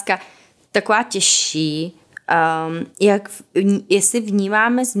otázka taková těžší. Jestli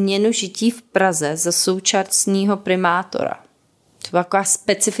vnímáme změnu žití v Praze za současného primátora? To byla taková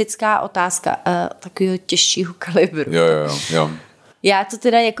specifická otázka takového těžšího kalibru. Jo. Já to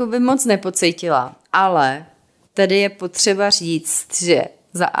teda jako by moc nepocítila, ale tady je potřeba říct, že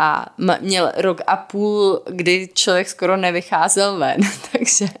za A měl rok a půl, kdy člověk skoro nevycházel ven,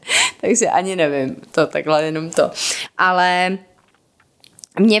 takže ani nevím, to takhle jenom to. Ale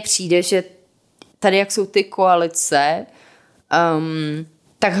mně přijde, že tady, jak jsou ty koalice,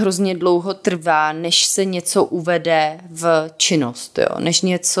 tak hrozně dlouho trvá, než se něco uvede v činnost, jo? Než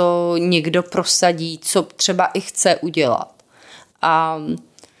něco někdo prosadí, co třeba i chce udělat. A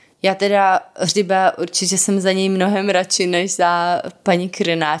já teda Hřiba určitě jsem za něj mnohem radši, než za paní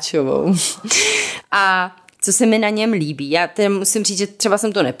Krynáčovou. A co se mi na něm líbí, já teda musím říct, že třeba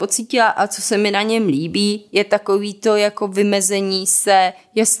jsem to nepocítila, a co se mi na něm líbí, je takový to jako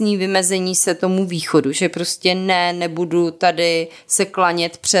jasný vymezení se tomu východu, že prostě nebudu tady se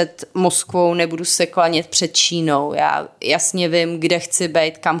klanět před Moskvou, nebudu se klanět před Čínou, já jasně vím, kde chci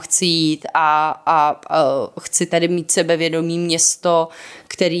být, kam chci jít a chci tady mít sebevědomý město,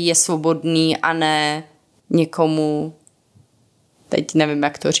 který je svobodný a ne někomu. Teď nevím,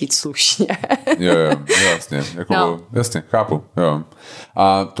 jak to říct slušně. jo, jasně. Jasně, chápu. Jo.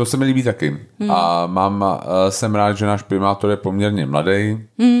 A to se mi líbí taky. A jsem rád, že náš primátor je poměrně mladý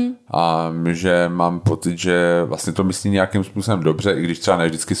a že mám pocit, že vlastně to myslí nějakým způsobem dobře, i když třeba ne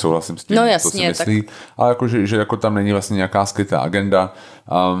vždycky souhlasím s tím, co si myslí, ale jako, že jako tam není vlastně nějaká skrytá agenda.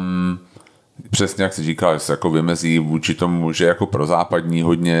 Přesně jak jsi říkal, že se jako vymezí vůči tomu, že jako prozápadní,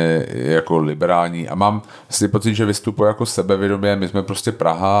 hodně jako liberální a mám si pocit, že vystupuje jako sebevědomě, my jsme prostě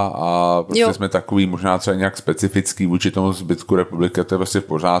Praha a prostě jsme takový možná třeba nějak specifický vůči tomu zbytku republiky, to je prostě v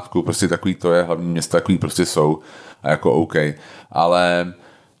pořádku, prostě takový to je, hlavní města takový prostě jsou a jako OK, ale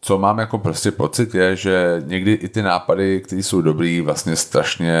co mám jako prostě pocit je, že někdy i ty nápady, které jsou dobrý, vlastně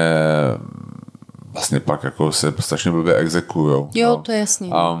pak jako se strašně blbě exekujou. Jo, to je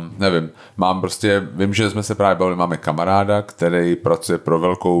jasný. Nevím, vím, že jsme se právě bavili, máme kamaráda, který pracuje pro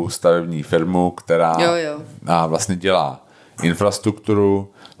velkou stavební firmu, která vlastně dělá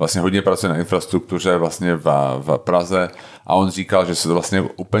infrastrukturu, vlastně hodně pracuje na infrastruktuře vlastně v Praze a on říkal, že se to vlastně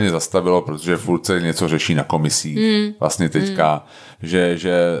úplně zastavilo, protože furt se něco řeší na komisích vlastně teďka,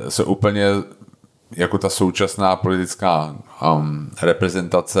 že se úplně jako ta současná politická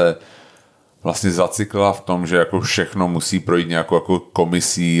reprezentace vlastně zacyklila v tom, že jako všechno musí projít nějakou jako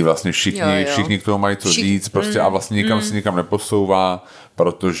komisí, vlastně všichni k tomu mají co říct, prostě a vlastně nikam se nikam neposouvá,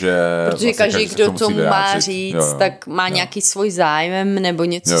 protože vlastně každý, kdo tomu má říct, tak má nějaký svůj zájem nebo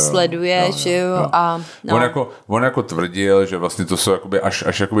něco sleduje, že jo. A on jako tvrdil, že vlastně to jsou jakoby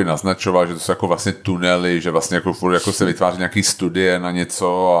až jakoby naznačoval, že to jsou jako vlastně tunely, že vlastně jako furt jako se vytváří nějaký studie na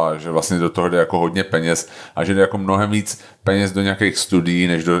něco a že vlastně do toho jde jako hodně peněz a že jde jako mnohem víc peněz do nějakých studií,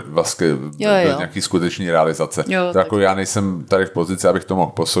 než do vlastně do nějaký skutečný realizace. To jako já nejsem tady v pozici, abych to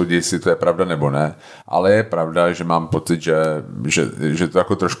mohl posoudit, jestli to je pravda nebo ne, ale je pravda, že mám pocit, že to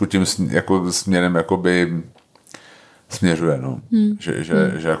jako trošku tím jako směrem jakoby směřuje, no.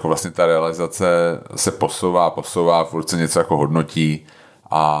 Že jako vlastně ta realizace se posouvá, furt se něco jako hodnotí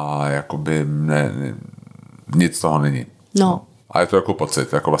a jakoby nic toho není. No. A je to jako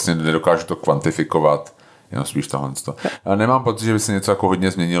pocit, jako vlastně nedokážu to kvantifikovat, jenom spíš tohle. Nemám pocit, že by se něco jako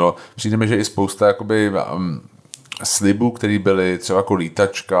hodně změnilo. Přijde mi, že i spousta jakoby slibů, který byly třeba jako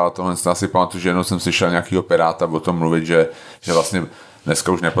lítačka, tohle si pamatuju, že jenom jsem slyšel nějakýho piráta o tom mluvit, že vlastně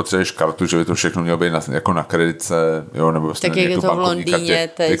dneska už nepotřebuješ kartu, že by to všechno mělo být jako na kreditce, jo, nebo vlastně tak jak je to v Londýně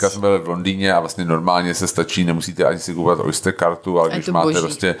teď. Teďka jsem byl v Londýně a vlastně normálně se stačí, nemusíte ani si kupovat Oyster kartu, ale když máte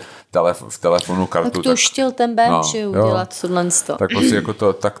prostě v telefonu kartu. Tak to už chtěl ten že udělat tohle. Tak prostě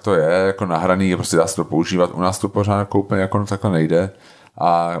jako tak to je, jako nahraný, prostě dá se to používat. U nás to pořád jako úplně jako takhle nejde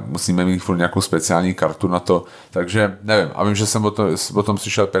a musíme mít furt nějakou speciální kartu na to, takže nevím. A vím, že jsem o tom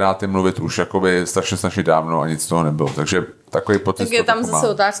slyšel Piráty mluvit už jakoby strašně dávno a nic z toho nebylo, takže takový pocit. Tak je tam zase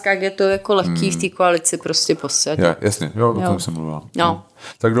otázka, kde to jako lehký v té koalici prostě posadit. Jasně, o tom jsem mluvila. No.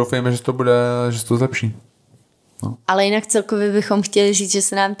 Tak doufejme, že to zlepší. No. Ale jinak celkově bychom chtěli říct, že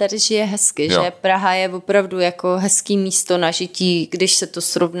se nám tady žije hezky, že Praha je opravdu jako hezký místo na žití, když se to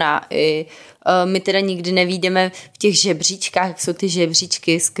srovná i my teda nikdy nevídeme v těch žebříčkách, jak jsou ty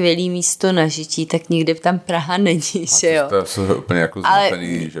žebříčky, skvělý místo na žití, tak nikdy tam Praha není, že jo. To jsou úplně jako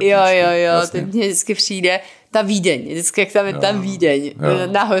zmatený žebříčky. Jo, teď mně vždycky přijde ta Vídeň, vždycky jak tam je tam Vídeň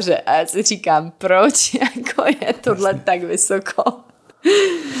nahoře a já si říkám, proč jako je tohle tak vysoko.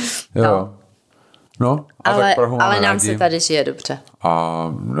 No, ale nám se tady žije dobře.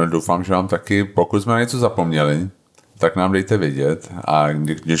 A doufám, že vám taky, pokud jsme na něco zapomněli, tak nám dejte vědět a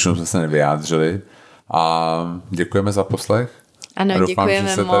když jsme se nevyjádřili A děkujeme za poslech. Ano, doufám,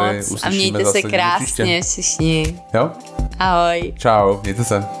 děkujeme moc a mějte se krásně všichni. Jo? Ahoj. Čau, mějte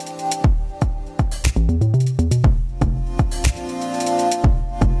se.